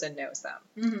person knows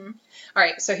them. All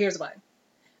right, so here's one.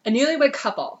 A newlywed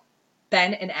couple,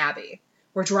 Ben and Abby,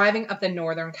 were driving up the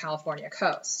northern California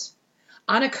coast.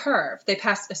 On a curve, they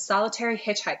passed a solitary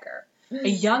hitchhiker, a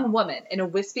young woman in a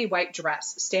wispy white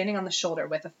dress standing on the shoulder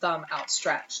with a thumb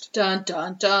outstretched. Dun,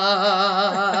 dun, dun.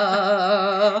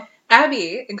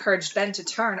 Abby encouraged Ben to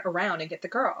turn around and get the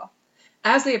girl.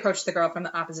 As they approached the girl from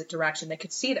the opposite direction, they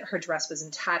could see that her dress was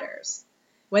in tatters.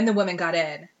 When the woman got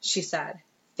in, she said,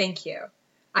 "Thank you.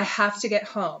 I have to get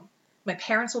home. My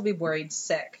parents will be worried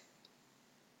sick."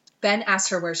 Ben asked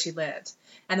her where she lived,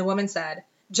 and the woman said,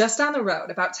 "Just down the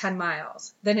road, about 10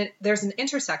 miles. Then there's an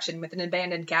intersection with an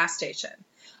abandoned gas station.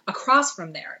 Across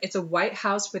from there, it's a white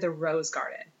house with a rose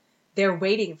garden. They're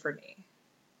waiting for me."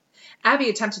 Abby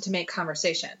attempted to make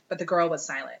conversation, but the girl was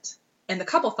silent, and the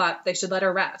couple thought they should let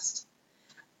her rest.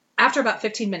 After about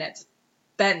 15 minutes,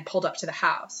 Ben pulled up to the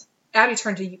house. Abby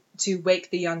turned to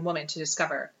wake the young woman to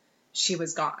discover she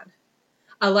was gone.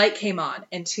 A light came on,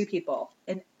 and 2 people,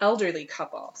 an elderly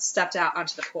couple, stepped out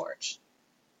onto the porch.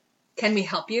 "Can we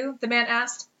help you?" the man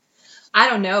asked. "I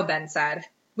don't know," Ben said.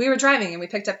 "We were driving, and we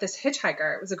picked up this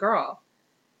hitchhiker. It was a girl."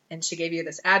 "And she gave you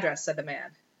this address," said the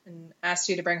man, "and asked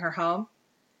you to bring her home?"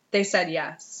 They said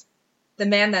yes. The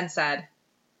man then said,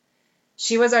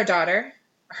 "She was our daughter.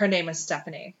 Her name was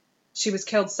Stephanie. She was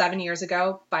killed 7 years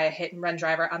ago by a hit-and-run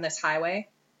driver on this highway.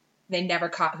 They never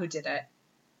caught who did it.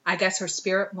 I guess her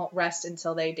spirit won't rest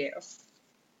until they do.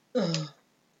 Ugh.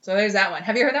 So there's that one.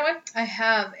 Have you heard that one? I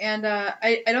have, and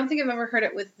I don't think I've ever heard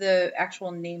it with the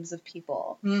actual names of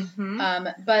people.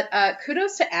 Mm-hmm. But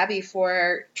kudos to Abby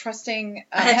for trusting.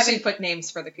 I actually put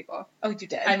names for the people. Oh, you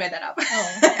did? I made that up.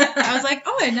 Oh, okay. I was like,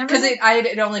 I never. Because I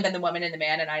had only been the woman and the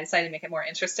man, and I decided to make it more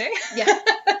interesting. Yeah,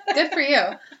 good for you.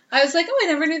 I was like, I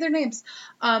never knew their names.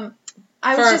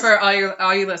 For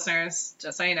all you listeners,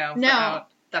 just so you know. No,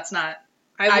 that's not.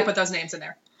 I put those names in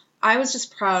there. I was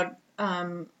just proud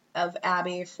of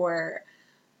Abby for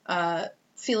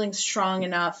feeling strong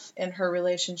enough in her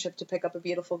relationship to pick up a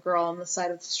beautiful girl on the side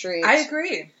of the street. I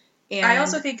agree. And I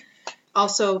also think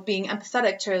being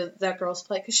empathetic to that girl's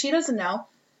plight, because she doesn't know.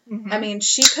 Mm-hmm. I mean,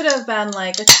 she could have been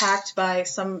like attacked by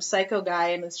some psycho guy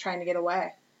and was trying to get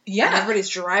away. Yeah. And everybody's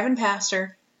driving past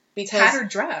her because tattered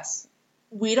dress.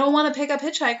 We don't want to pick up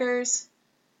hitchhikers.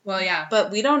 Well, yeah.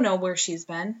 But we don't know where she's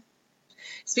been.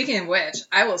 Speaking of which,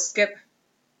 I will skip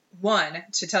one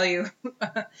to tell you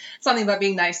something about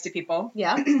being nice to people.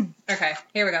 Yeah. Okay,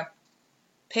 here we go.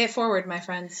 Pay it forward, my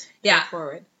friends. Yeah. Pay it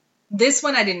forward. This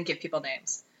one I didn't give people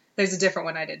names. There's a different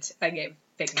one I did. I gave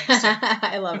fake names to.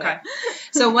 I love it.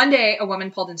 So one day, a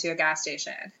woman pulled into a gas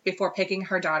station before picking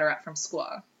her daughter up from school.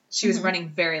 She was running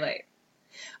very late.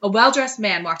 A well-dressed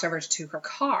man walked over to her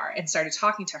car and started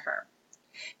talking to her.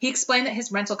 He explained that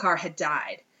his rental car had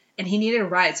died, and he needed a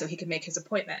ride so he could make his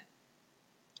appointment.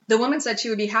 The woman said she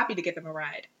would be happy to give him a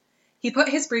ride. He put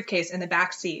his briefcase in the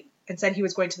back seat and said he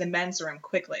was going to the men's room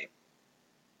quickly.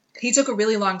 He took a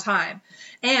really long time,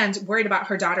 and worried about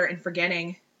her daughter and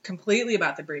forgetting completely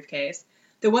about the briefcase,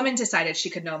 the woman decided she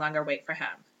could no longer wait for him.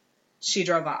 She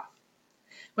drove off.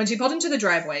 When she pulled into the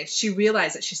driveway, she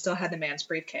realized that she still had the man's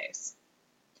briefcase.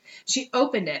 She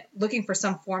opened it, looking for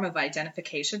some form of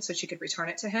identification so she could return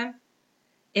it to him.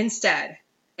 Instead,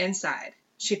 inside,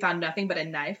 she found nothing but a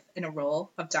knife and a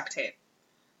roll of duct tape.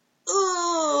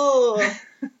 Ooh.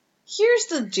 Here's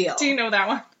the deal. Do you know that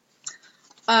one?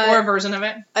 Or a version of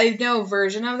it? I know a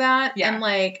version of that. Yeah. And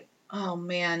like, oh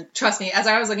man. Trust me, as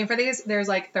I was looking for these, there's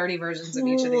like 30 versions of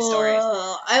each of these stories.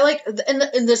 I like,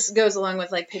 and this goes along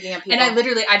with like picking up people. And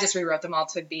I just rewrote them all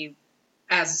to be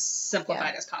as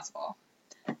simplified as possible.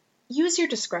 Use your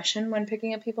discretion when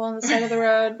picking up people on the side of the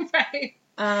road. Right.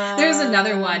 There's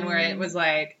another one where it was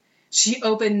like, she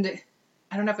opened,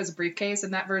 I don't know if it was a briefcase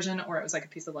in that version or it was like a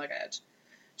piece of luggage.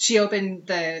 She opened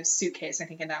the suitcase, I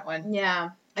think, in that one.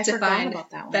 Yeah. I to forgot find about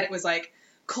that one. that it was like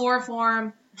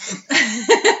chloroform,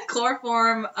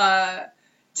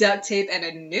 duct tape, and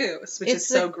a noose, which is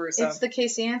so gruesome. It's the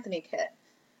Casey Anthony kit.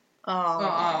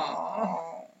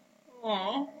 Oh.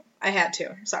 I had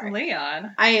to. Sorry.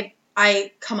 Leon.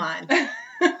 I come on.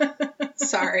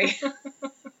 Sorry.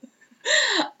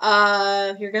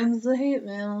 Here comes the hate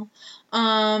mail.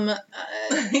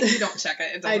 You don't check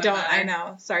it. I don't. Matter. I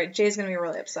know. Sorry, Jay's gonna be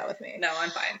really upset with me. No,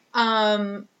 I'm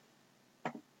fine.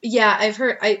 Yeah, I've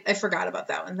heard. I forgot about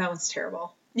that one. That one's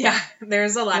terrible. Yeah,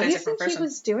 there's a lot of different versions. What do you think he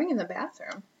was doing in the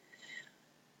bathroom?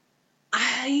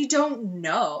 I don't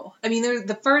know. I mean,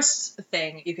 the first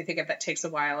thing you could think of that takes a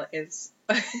while is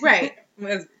right.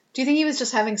 Do you think he was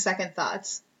just having second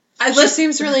thoughts? She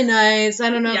seems really nice. I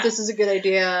don't know if this is a good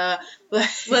idea.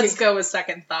 Let's go with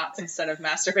second thoughts instead of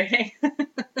masturbating.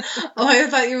 Oh, I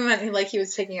thought you meant like he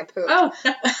was taking a poop. Oh,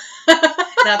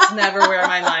 that's never where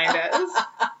my mind is.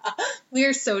 We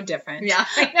are so different. Yeah,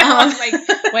 I know. I'm like,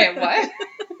 wait, what?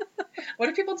 What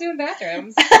do people do in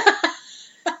bathrooms?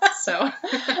 So.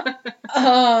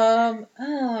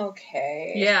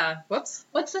 Okay. Yeah. Whoops.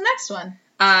 What's the next one?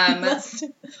 On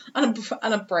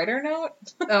a brighter note.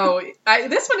 Oh,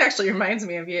 this one actually reminds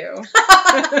me of you.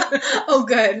 Oh,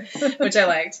 good. Which I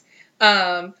liked.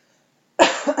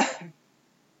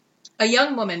 A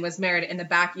young woman was married in the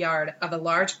backyard of a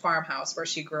large farmhouse where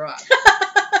she grew up.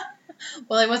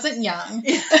 Well, I wasn't young.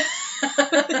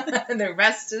 And the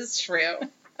rest is true.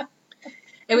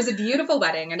 It was a beautiful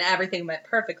wedding, and everything went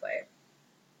perfectly.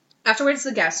 Afterwards,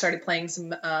 the guests started playing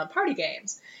some party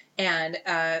games, and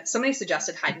somebody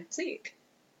suggested hide and seek.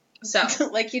 So,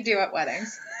 like you do at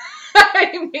weddings.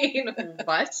 I mean,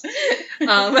 what?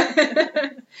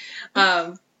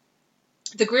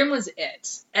 The groom was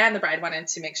it, and the bride wanted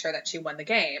to make sure that she won the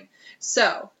game.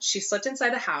 So she slipped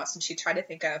inside the house, and she tried to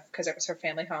think of, because it was her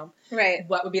family home, right,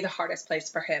 what would be the hardest place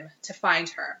for him to find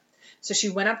her. So she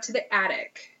went up to the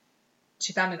attic.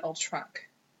 She found an old trunk,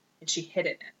 and she hid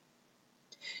it in it.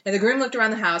 Now, the groom looked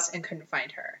around the house and couldn't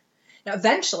find her. Now,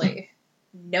 eventually,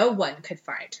 no one could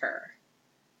find her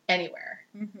anywhere.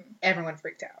 Mm-hmm. Everyone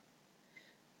freaked out.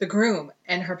 The groom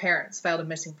and her parents filed a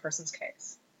missing persons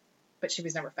case, but she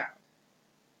was never found.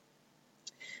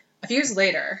 A few years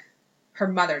later, her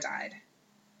mother died.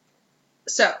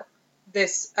 So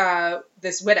this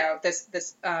widow,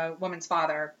 this woman's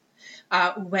father,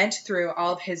 went through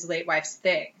all of his late wife's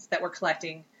things that were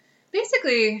collecting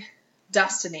basically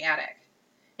dust in the attic.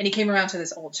 And he came around to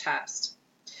this old chest.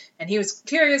 And he was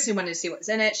curious. He wanted to see what was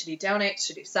in it. Should he donate?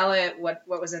 Should he sell it? What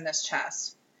was in this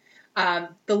chest?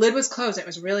 The lid was closed. And it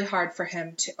was really hard for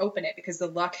him to open it because the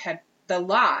lock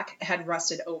had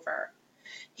rusted over.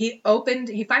 He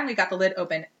finally got the lid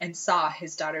open and saw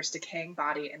his daughter's decaying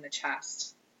body in the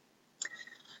chest.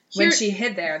 When she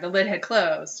hid there, the lid had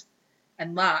closed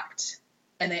and locked,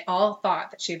 and they all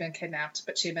thought that she had been kidnapped,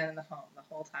 but she had been in the home the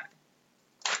whole time.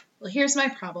 Well, here's my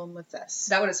problem with this.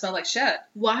 That would have smelled like shit.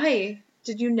 Why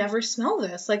did you never smell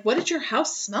this? Like, what did your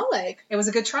house smell like? It was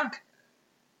a good trunk.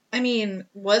 I mean,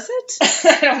 was it?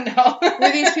 I don't know.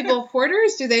 Were these people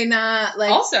hoarders? Do they not,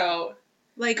 like... Also,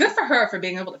 like, good for her for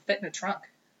being able to fit in a trunk.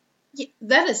 Yeah,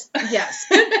 that is, yes,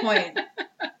 good point.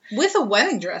 With a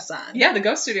wedding dress on. Yeah, the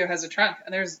Ghost Studio has a trunk,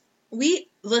 and there's... We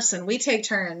take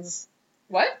turns.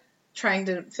 What? Trying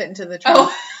to fit into the trunk.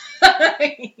 Oh.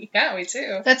 Yeah, we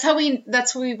too. That's how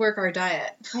we work our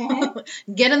diet.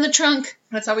 Get in the trunk.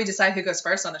 That's how we decide who goes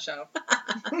first on the show.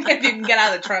 If you can get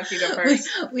out of the trunk, you go first.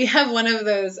 We have one of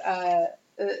those,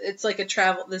 it's like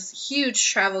this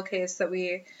huge travel case that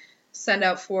we send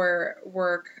out for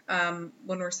work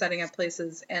when we're setting up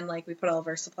places, and like we put all of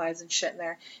our supplies and shit in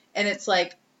there, and it's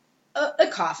like a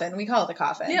coffin. We call it a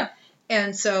coffin. Yeah.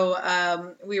 And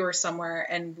so we were somewhere,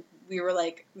 and we were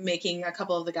like making a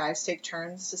couple of the guys take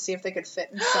turns to see if they could fit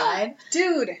inside.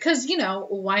 Dude, because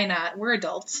why not? We're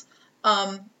adults.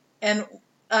 And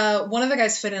one of the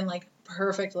guys fit in like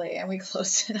perfectly, and we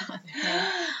closed it on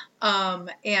him.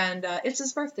 And it's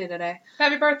his birthday today.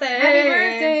 Happy birthday! Happy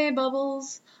birthday,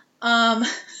 Bubbles. And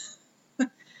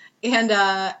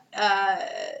I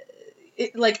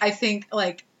think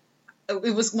like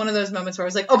it was one of those moments where I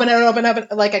was like, open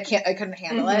it, like I couldn't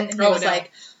handle it. And it was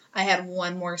like, I had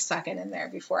one more second in there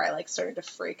before I like started to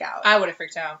freak out. I would have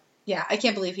freaked out. Yeah, I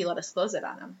can't believe he let us close it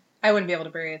on him. I wouldn't be able to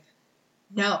breathe.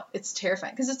 No, it's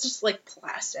terrifying because it's just like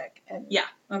plastic and yeah,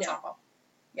 that's awful.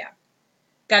 Yeah,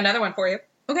 got another one for you.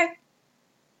 Okay.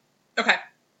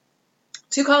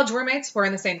 2 college roommates were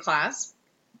in the same class.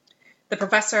 The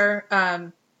professor,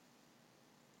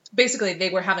 basically, they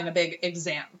were having a big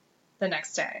exam the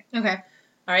next day. Okay.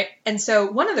 All right. And so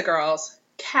one of the girls,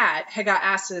 Kat, had got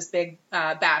asked to this big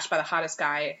bash by the hottest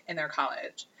guy in their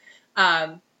college.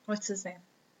 What's his name?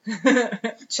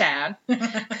 Chad. Why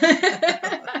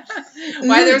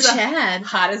there's Chad? A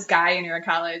hottest guy in your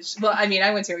college? Well, I mean,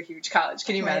 I went to a huge college.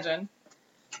 Can you imagine?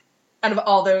 Out of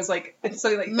all those, like, it's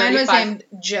something like 35. Mine was named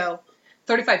Joe.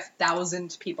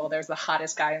 35,000 people. There's the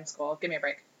hottest guy in school. Give me a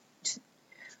break.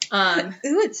 Ooh,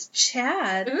 it's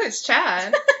Chad.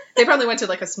 They probably went to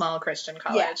like a small Christian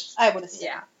college. Yeah, I would assume.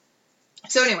 Yeah.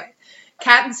 So anyway,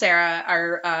 Kat and Sarah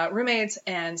are roommates,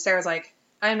 and Sarah's like,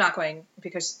 I'm not going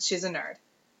because she's a nerd.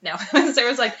 No.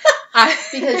 Sarah's like,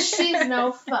 because she's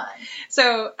no fun.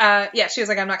 So, she was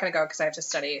like, I'm not going to go because I have to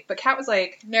study. But Kat was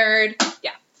like, nerd.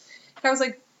 Yeah. Kat was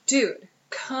like, dude,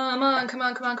 come on.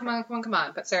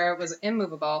 But Sarah was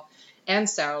immovable, and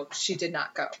so she did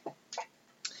not go.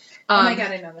 Oh my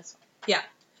God, I know this one. Yeah.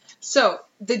 So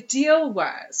the deal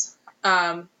was,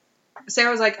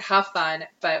 Sarah was like, have fun,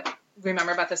 but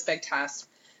remember about this big test,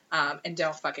 and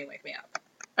don't fucking wake me up.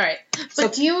 All right. So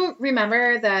do you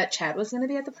remember that Chad was going to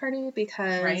be at the party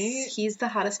because he's the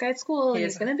hottest guy at school and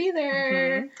he's going to be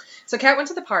there? Mm-hmm. So Kat went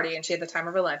to the party and she had the time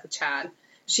of her life with Chad.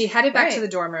 She headed back to the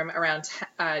dorm room around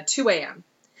 2 a.m.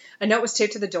 A note was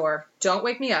taped to the door. Don't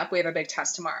wake me up. We have a big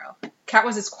test tomorrow. Kat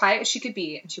was as quiet as she could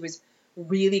be, and she was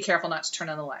really careful not to turn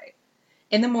on the light.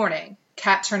 In the morning,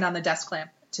 Kat turned on the desk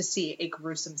lamp to see a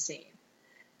gruesome scene.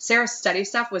 Sarah's study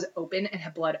stuff was open and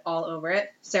had blood all over it.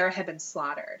 Sarah had been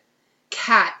slaughtered.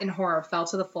 Kat, in horror, fell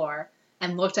to the floor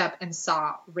and looked up and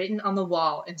saw, written on the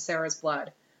wall in Sarah's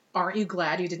blood, "Aren't you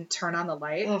glad you didn't turn on the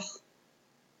light?"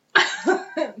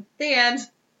 The end.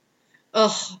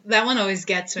 Ugh, that one always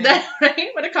gets me. Right?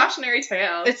 What a cautionary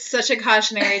tale. It's such a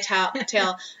cautionary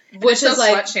tale. Which is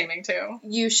like slut-shaming, too.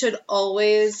 You should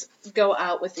always go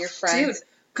out with your friends. Dude,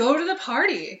 go to the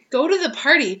party. Go to the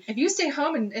party. If you stay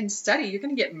home and study, you're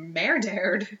going to get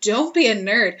mare-dared. Don't be a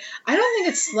nerd. I don't think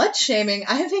it's slut-shaming.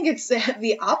 I think it's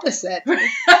the opposite.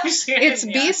 It's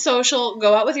be social,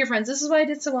 go out with your friends. This is why I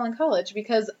did so well in college,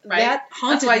 because that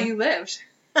haunted me. That's why you lived.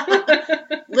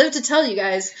 Live to tell you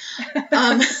guys.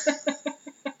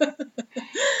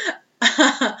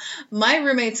 My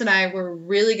roommates and I were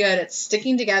really good at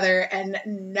sticking together and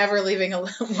never leaving one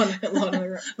alone in the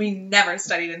room. We never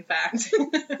studied, in fact.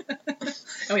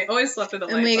 And we always slept with the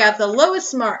lights And we off. got the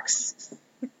lowest marks.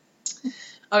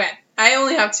 Okay, I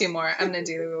only have 2 more. I'm going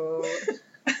to do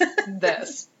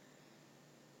this.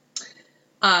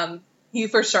 You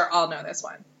for sure all know this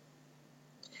one.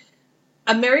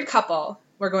 A married couple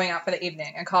were going out for the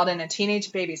evening and called in a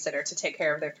teenage babysitter to take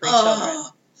care of their 3 children.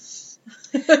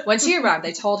 When she arrived,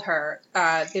 they told her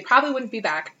they probably wouldn't be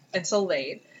back until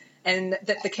late and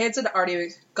that the kids had already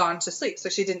gone to sleep, so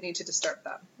she didn't need to disturb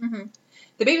them. Mm-hmm.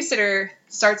 The babysitter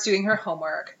starts doing her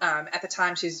homework. At the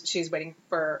time, she's waiting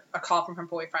for a call from her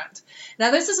boyfriend.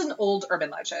 Now, this is an old urban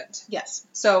legend. Yes.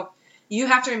 So you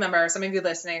have to remember, some of you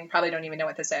listening probably don't even know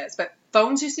what this is, but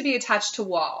phones used to be attached to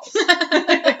walls.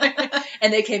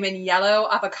 And they came in yellow,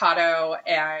 avocado,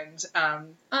 and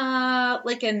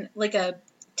like a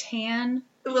tan.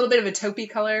 a little bit of a taupey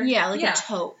color. Yeah, a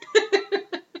taupe.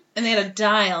 And they had a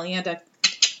dial. You had to.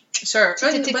 Sure.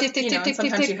 But,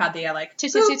 sometimes you had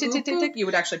the you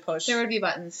would actually push. There would be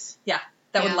buttons. Yeah,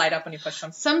 that would light up when you push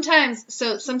them. Sometimes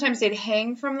they'd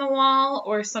hang from the wall,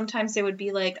 or sometimes they would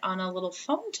be like on a little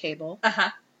phone table.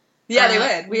 Yeah, they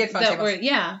would. We had phone tables.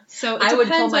 So I would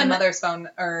pull my mother's phone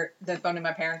or the phone in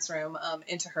my parents' room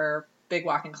into her big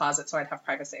walk-in closet so I'd have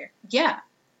privacy. Yeah,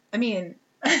 I mean,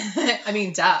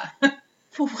 duh.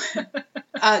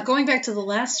 Going back to the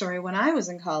last story, when I was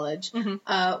in college,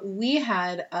 we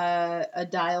had a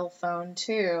dial phone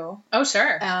too. Oh,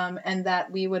 sure. And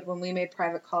that we would, when we made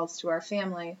private calls to our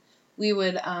family, we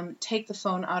would take the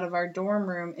phone out of our dorm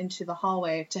room into the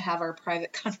hallway to have our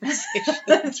private conversation.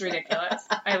 That's ridiculous.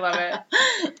 I love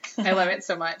it. I love it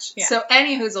so much. Yeah. So,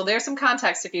 anyhoozle, there's some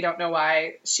context if you don't know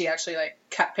why she actually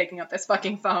kept picking up this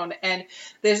fucking phone, and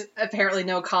there's apparently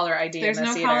no caller ID. There's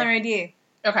no caller ID.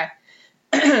 Okay.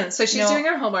 So she's doing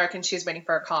her homework and she's waiting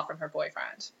for a call from her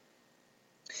boyfriend.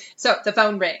 So the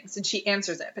phone rings and she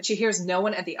answers it, but she hears no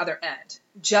one at the other end,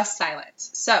 just silence.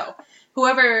 So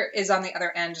whoever is on the other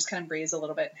end just kind of breathes a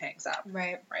little bit and hangs up.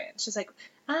 Right. She's like,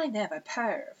 I never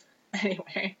perv.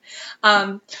 Anyway.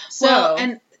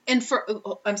 And for,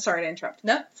 I'm sorry to interrupt.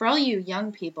 No. For all you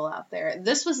young people out there,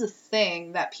 this was a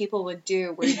thing that people would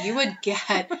do where you would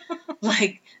get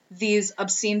these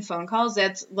obscene phone calls.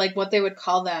 That's what they would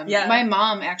call them. Yeah. My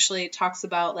mom actually talks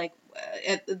about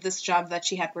at this job that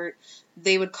she had where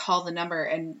they would call the number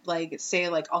and say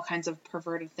all kinds of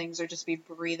perverted things or just be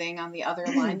breathing on the other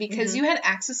line because you had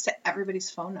access to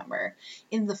everybody's phone number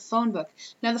in the phone book.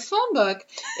 Now the phone book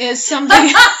is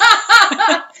something.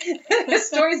 This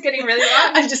story's getting really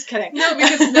long. I'm just kidding. No, we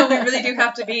really do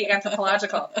have to be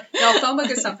anthropological. Now, phone book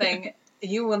is something,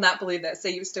 you will not believe this.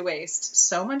 They used to waste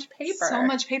so much paper. So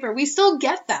much paper. We still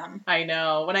get them. I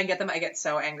know. When I get them, I get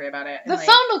so angry about it. The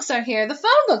phone books are here. The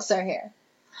phone books are here.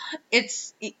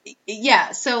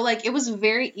 So it was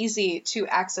very easy to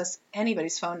access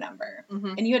anybody's phone number,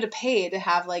 and you had to pay to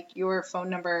have your phone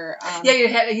number. You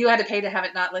had to pay to have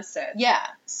it not listed. Yeah,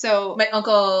 so my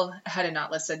uncle had a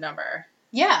not listed number.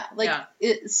 Yeah,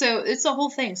 so it's a whole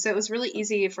thing. So it was really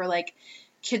easy for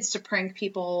kids to prank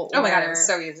people. Oh my god, it was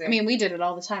so easy. I mean, we did it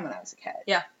all the time when I was a kid.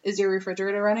 Yeah. Is your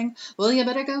refrigerator running? Well, you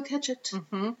better go catch it.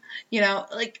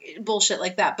 Mm-hmm. Bullshit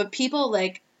like that. But people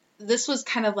this was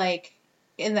kind of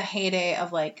in the heyday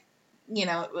of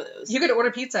you could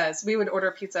order pizzas. We would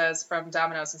order pizzas from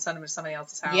Domino's and send them to somebody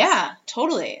else's house. Yeah,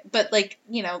 totally. But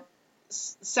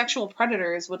sexual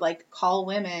predators would call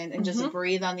women and just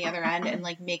breathe on the other end and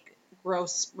make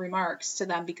gross remarks to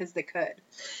them because they could.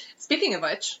 Speaking of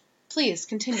which, please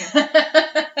continue.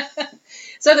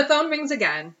 So the phone rings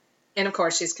again, and of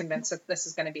course she's convinced that this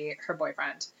is going to be her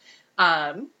boyfriend.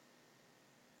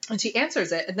 And she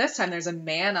answers it, and this time there's a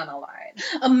man on the line.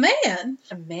 A man?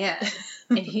 A man.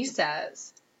 And he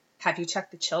says, have you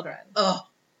checked the children? Oh.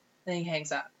 Then he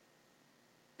hangs up.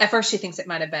 At first she thinks it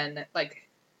might have been,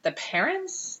 the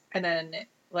parents, and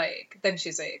then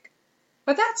she's like,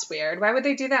 but that's weird. Why would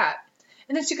they do that?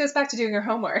 And then she goes back to doing her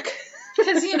homework.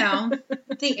 Because, the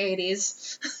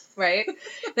 80s. Right?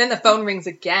 Then the phone rings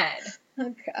again.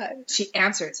 Oh, God. She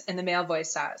answers, and the male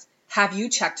voice says, have you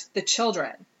checked the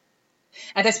children?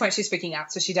 At this point, she's freaking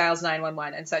out, so she dials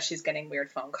 911 and says she's getting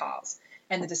weird phone calls.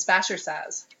 And the dispatcher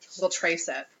says, we'll trace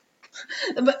it.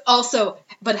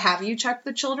 But have you checked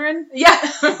the children? Yeah.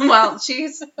 Well,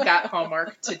 she's got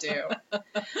homework to do.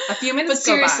 A few minutes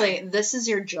go by. But seriously, this is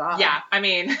your job. Yeah, I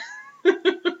mean,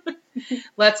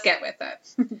 let's get with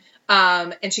it.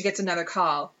 And she gets another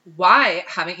call. Why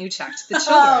haven't you checked the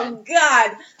children? Oh,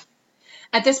 God.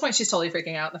 At this point, she's totally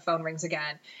freaking out. The phone rings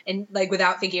again. And,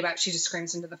 without thinking about it, she just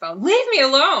screams into the phone, leave me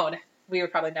alone. we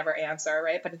would probably never answer,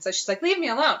 right? But instead she's like, leave me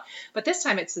alone. But this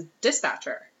time it's the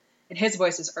dispatcher, and his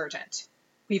voice is urgent.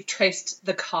 We've traced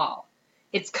the call.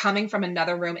 It's coming from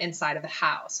another room inside of the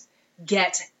house.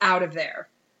 Get out of there.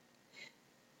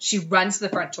 She runs to the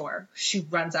front door. She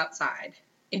runs outside.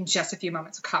 In just a few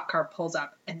moments, a cop car pulls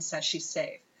up and says she's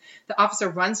safe. The officer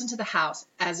runs into the house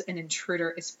as an intruder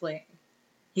is fleeing.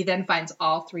 He then finds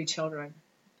all three children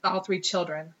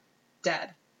dead.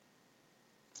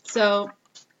 So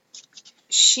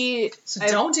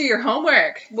don't do your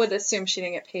homework. Would assume she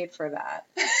didn't get paid for that.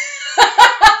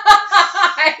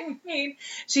 I mean,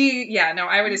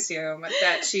 I would assume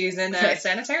that she's in a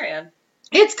sanitarium.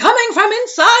 It's coming from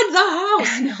inside the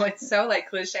house. No, it's so like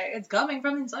cliche. It's coming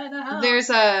from inside the house.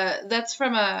 That's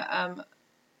from a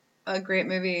great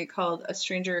movie called A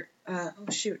Stranger. I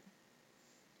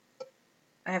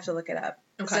have to look it up.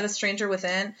 Okay. Is it A Stranger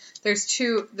Within? There's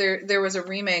two. There was a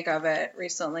remake of it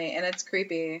recently, and it's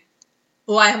creepy.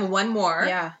 Well, I have one more.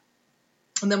 Yeah.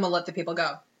 And then we'll let the people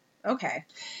go. Okay.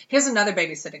 Here's another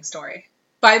babysitting story.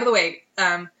 By the way,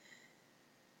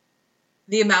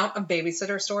 the amount of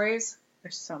babysitter stories.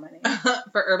 There's so many.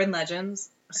 For urban legends.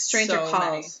 Stranger Calls.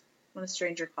 Many. When a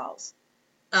Stranger Calls.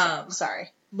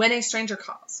 Sorry. When a Stranger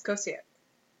Calls. Go see it.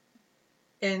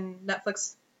 In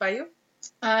Netflix by you?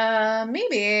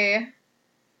 Maybe.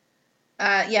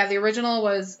 The original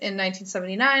was in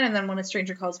 1979, and then When a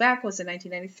Stranger Calls Back was in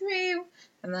 1993,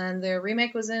 and then the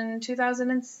remake was in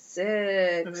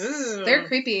 2006. Ooh. They're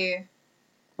creepy.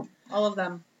 All of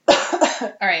them.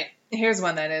 All right. Here's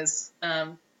one that is,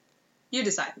 you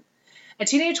decide. A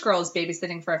teenage girl is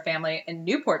babysitting for a family in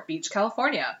Newport Beach,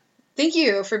 California. Thank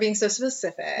you for being so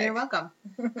specific. You're welcome.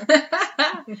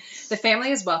 The family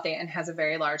is wealthy and has a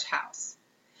very large house.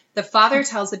 The father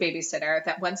tells the babysitter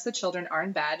that once the children are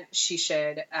in bed, she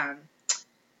should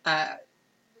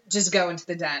just go into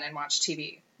the den and watch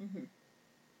TV. Mm-hmm.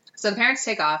 So the parents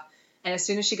take off, and as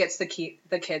soon as she gets the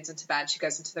kids into bed, she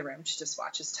goes into the room. She just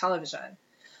watches television.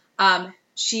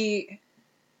 She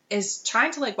is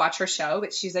trying to watch her show,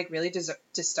 but she's really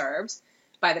disturbed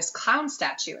by this clown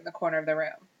statue in the corner of the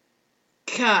room.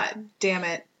 God damn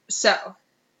it. So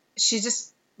she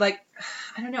just I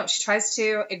don't know. She tries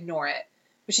to ignore it,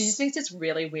 but she just thinks it's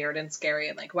really weird and scary.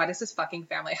 And why does this fucking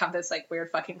family have this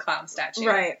weird fucking clown statue?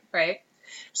 Right. Right.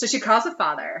 So she calls the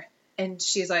father, and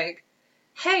she's like,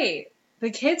 "Hey, the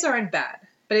kids are in bed,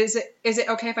 but is it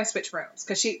okay if I switch rooms?"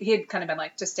 Because he had kind of been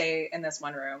to stay in this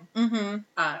one room. Mm-hmm.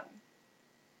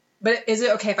 But is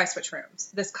it okay if I switch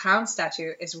rooms? This clown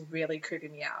statue is really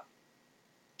creeping me out.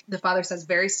 The father says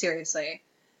very seriously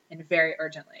and very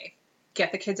urgently,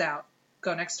 "Get the kids out,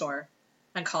 go next door,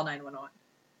 and call 911.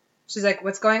 She's like,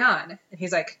 "What's going on?" And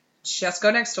he's like, "Just go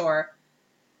next door.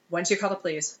 Once you call the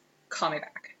police, call me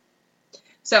back."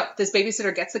 So this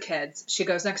babysitter gets the kids. She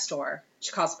goes next door.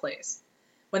 She calls the police.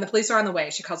 When the police are on the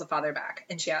way, she calls the father back,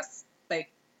 and she asks,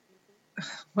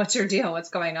 "What's your deal?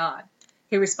 What's going on?"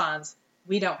 He responds,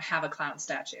 "We don't have a clown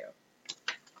statue."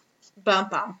 Bum,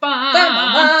 bum, bum. Bum,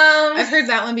 bum, bum. I've heard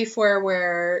that one before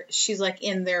where she's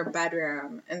in their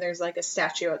bedroom and there's a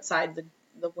statue outside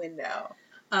the window.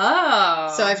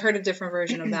 Oh. So I've heard a different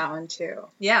version of that one too.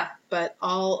 Yeah. But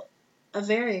all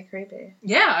very creepy.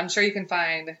 Yeah, I'm sure you can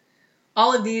find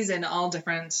all of these in all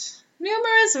different...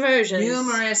 Numerous versions.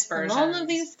 Of all of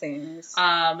these things.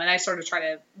 And I sort of try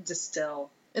to distill...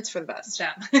 It's for the best.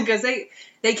 Yeah, because they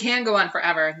can go on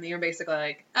forever, and you're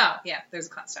basically oh, yeah, there's a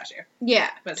clown statue. Yeah,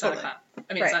 but it's totally. not a clown.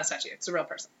 I mean, It's not a statue. It's a real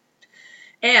person.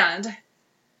 And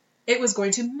it was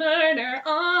going to murder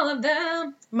all of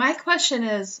them. My question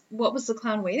is, what was the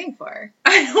clown waiting for?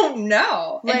 I don't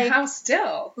know. And how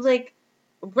still?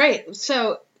 Right.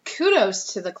 So,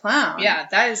 kudos to the clown. Yeah,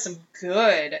 that is some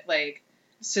good,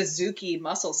 Suzuki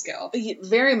muscle skill.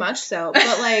 Very much so.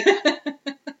 But,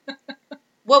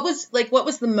 What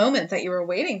was the moment that you were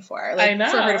waiting for? I know.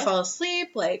 For her to fall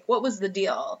asleep? What was the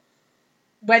deal?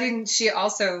 Why didn't she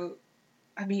also...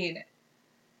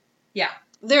 yeah.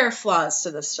 There are flaws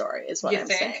to this story, is what I'm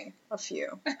saying. A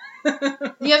few.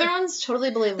 The other one's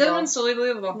totally believable. The other one's totally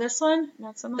believable. This one,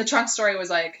 not so much. The trunk story was,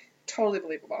 totally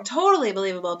believable. Totally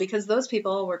believable, because those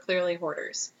people were clearly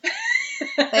hoarders.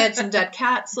 They had some dead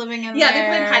cats living in there. Yeah, they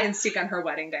played hide and seek on her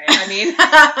wedding day.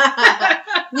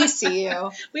 We see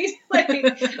you. We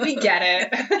get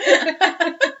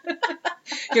it.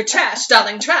 You're trash,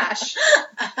 darling, trash.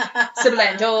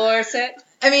 Sybil Dorset.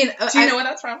 Do you know where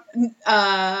that's from?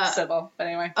 Sybil. Sybil, but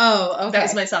anyway. Oh, okay. That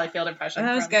was my Sally Field impression.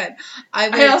 That was good.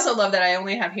 I also love that I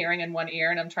only have hearing in one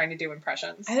ear, and I'm trying to do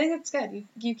impressions. I think that's good.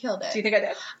 You killed it. Do you think I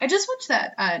did? I just watched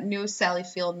that new Sally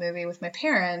Field movie with my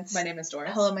parents. My Name is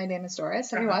Doris. Hello, My Name is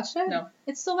Doris. Have you watched it? No.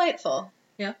 It's delightful.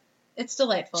 Yeah. It's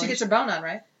delightful. She gets her bone on,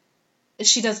 right?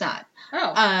 She does not.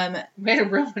 Oh. Way to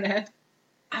ruin it.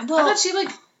 Well, I thought she, like,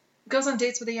 goes on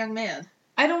dates with a young man.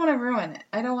 I don't want to ruin it.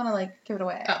 I don't want to, like, give it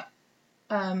away.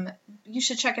 Oh. You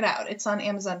should check it out. It's on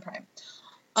Amazon Prime.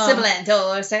 Sibilant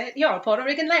Dorset, you're a Puerto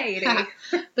Rican lady.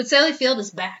 But Sally Field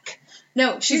is back.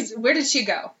 No, where did she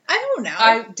go? I don't know.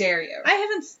 I dare you.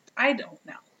 I don't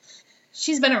know.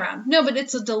 She's been around. No, but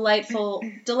it's a delightful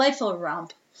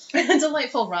romp. A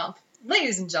delightful romp.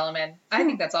 Ladies and gentlemen, I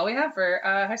think that's all we have for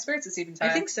High Spirits this evening time.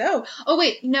 I think so. Oh,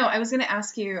 wait. No, I was going to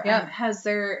ask you,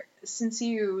 since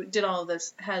you did all of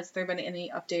this, has there been any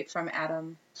update from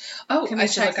Adam? Oh, I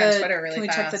should look on Twitter really fast. Can we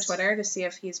check the Twitter to see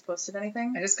if he's posted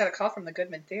anything? I just got a call from the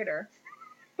Goodman Theater.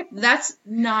 That's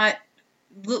not...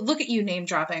 Look at you name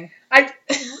dropping.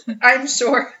 I'm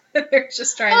sure they're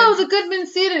just trying to... Oh, the Goodman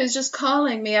Theater is just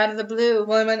calling me out of the blue.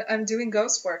 Well, I'm doing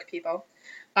ghost work, people.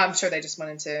 I'm sure they just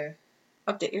wanted to...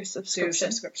 Update your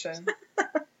subscription.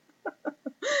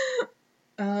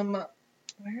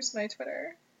 Where's my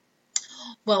Twitter?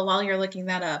 Well, while you're looking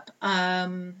that up,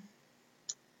 I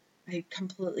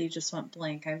completely just went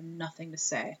blank. I have nothing to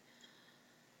say.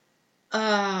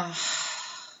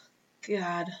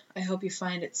 God, I hope you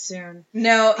find it soon.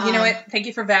 No, you know what? Thank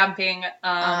you for vamping.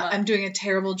 I'm doing a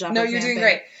terrible job. No, you're doing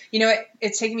great. You know what?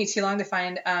 It's taking me too long to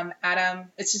find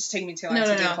Adam. It's just taking me too long to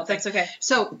do the whole thing. That's okay.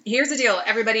 So here's the deal,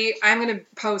 everybody. I'm gonna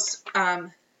post.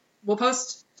 We'll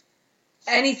post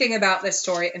anything about this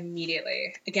story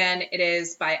immediately. Again, it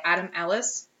is by Adam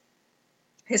Ellis.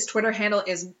 His Twitter handle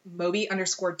is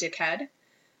Moby_dickhead.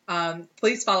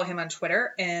 Please follow him on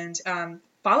Twitter and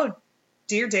follow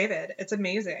Dear David. It's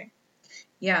amazing.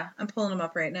 Yeah, I'm pulling him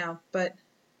up right now, but...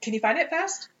 Can you find it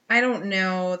fast? I don't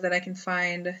know that I can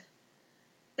find,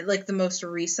 like, the most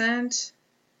recent,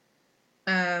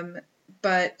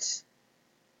 but...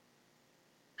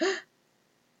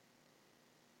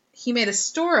 He made a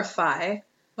Storify.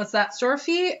 What's that?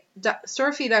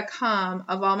 Storify.com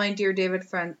of all my Dear David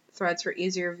threads for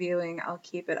easier viewing. I'll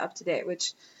keep it up to date,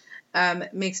 which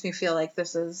makes me feel like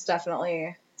this is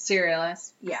definitely...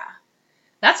 serialized. Yeah.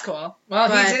 That's cool. Well,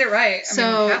 he did it right. I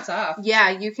mean, hats off. Yeah,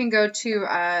 you can go to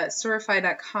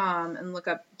Storify.com and look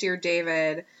up Dear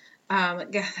David.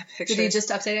 God, that picture. Did he just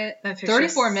update it?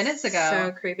 34 minutes ago.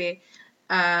 So creepy.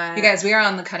 You guys, we are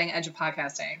on the cutting edge of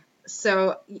podcasting.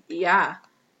 So, yeah.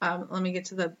 Let me get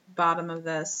to the bottom of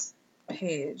this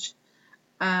page.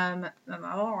 There's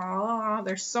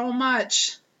so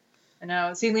much. I know.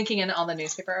 Is he linking in all the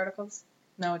newspaper articles?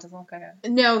 No, it doesn't look like it.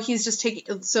 No, he's just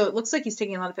taking... So it looks like he's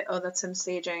taking a lot of... Oh, that's him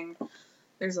staging.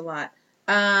 There's a lot.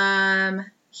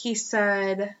 He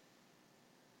said...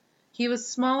 He was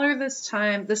smaller this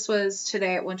time. This was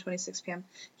today at 1:26 p.m.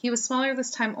 He was smaller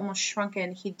this time, almost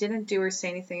shrunken. He didn't do or say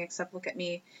anything except look at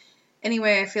me.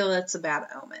 Anyway, I feel it's a bad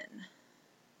omen.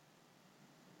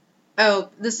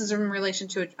 Oh, this is in relation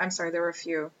to... I'm sorry, there were a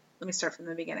few. Let me start from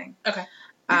the beginning. Okay.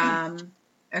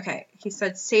 Okay. He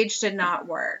said, Sage did not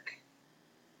work.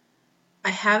 I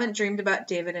haven't dreamed about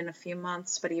David in a few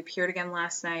months, but he appeared again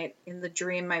last night. In the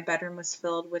dream, my bedroom was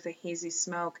filled with a hazy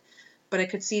smoke, but I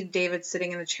could see David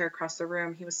sitting in a chair across the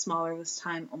room. He was smaller this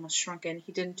time, almost shrunken.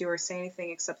 He didn't do or say anything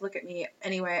except look at me.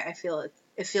 Anyway, I feel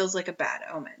it feels like a bad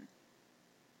omen.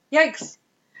 Yikes.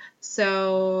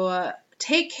 So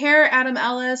take care, Adam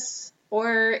Ellis,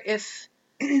 or if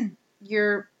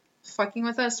you're fucking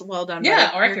with us, well done.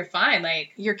 Yeah, or if you're fine,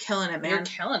 like... You're killing it, man. You're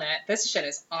killing it. This shit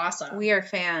is awesome. We are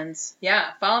fans.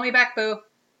 Yeah, follow me back, boo.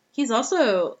 He's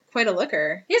also quite a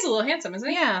looker. He's a little handsome, isn't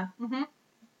he? Yeah. Mm-hmm.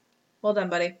 Well done,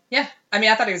 buddy. Yeah. I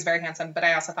mean, I thought he was very handsome, but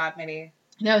I also thought maybe...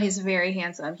 No, he's very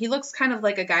handsome. He looks kind of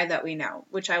like a guy that we know,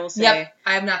 which I will say... Yep.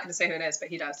 I'm not going to say who it is, but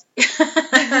he does. You know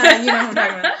what I'm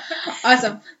talking about.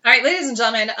 Awesome. All right, ladies and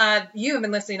gentlemen, you have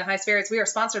been listening to High Spirits. We are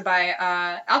sponsored by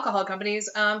alcohol companies.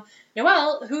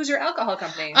 Noelle, who's your alcohol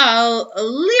company?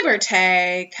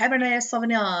 Liberté Cabernet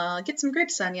Sauvignon. Get some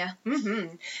grapes on ya.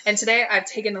 Mm-hmm. And today I've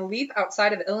taken a leap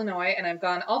outside of Illinois, and I've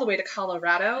gone all the way to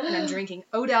Colorado, and I'm drinking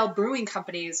Odell Brewing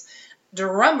Company's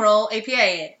drumroll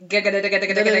APA.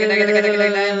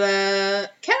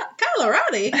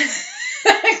 Colorado.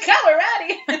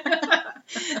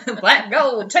 Black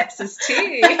Gold Texas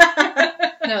tea.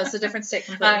 No, it's a different state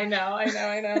completely. I know.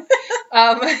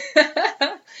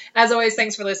 As always,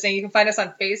 thanks for listening. You can find us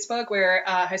on Facebook. We're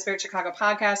High Spirit Chicago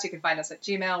Podcast. You can find us at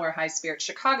Gmail. We're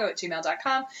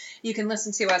highspiritchicago@gmail.com. You can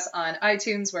listen to us on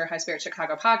iTunes. We're High Spirit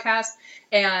Chicago Podcast.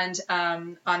 And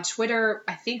on Twitter,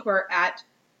 I think we're at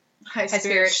High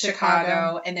Spirit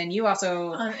Chicago. And then you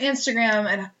also... On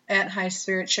Instagram at High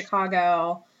Spirit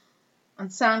Chicago. On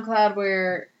SoundCloud,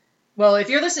 we're... Well, if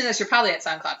you're listening to this, you're probably at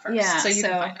SoundCloud first, Yeah, so you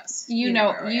can find us.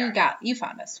 You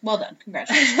found us. Well done.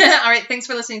 Congratulations. All right, thanks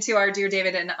for listening to our Dear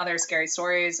David and other scary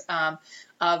stories of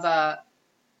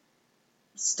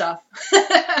stuff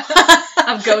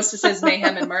of ghosts,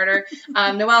 mayhem, and murder.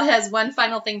 Noelle has one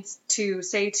final thing to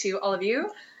say to all of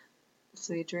you.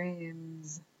 Sweet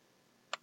dreams.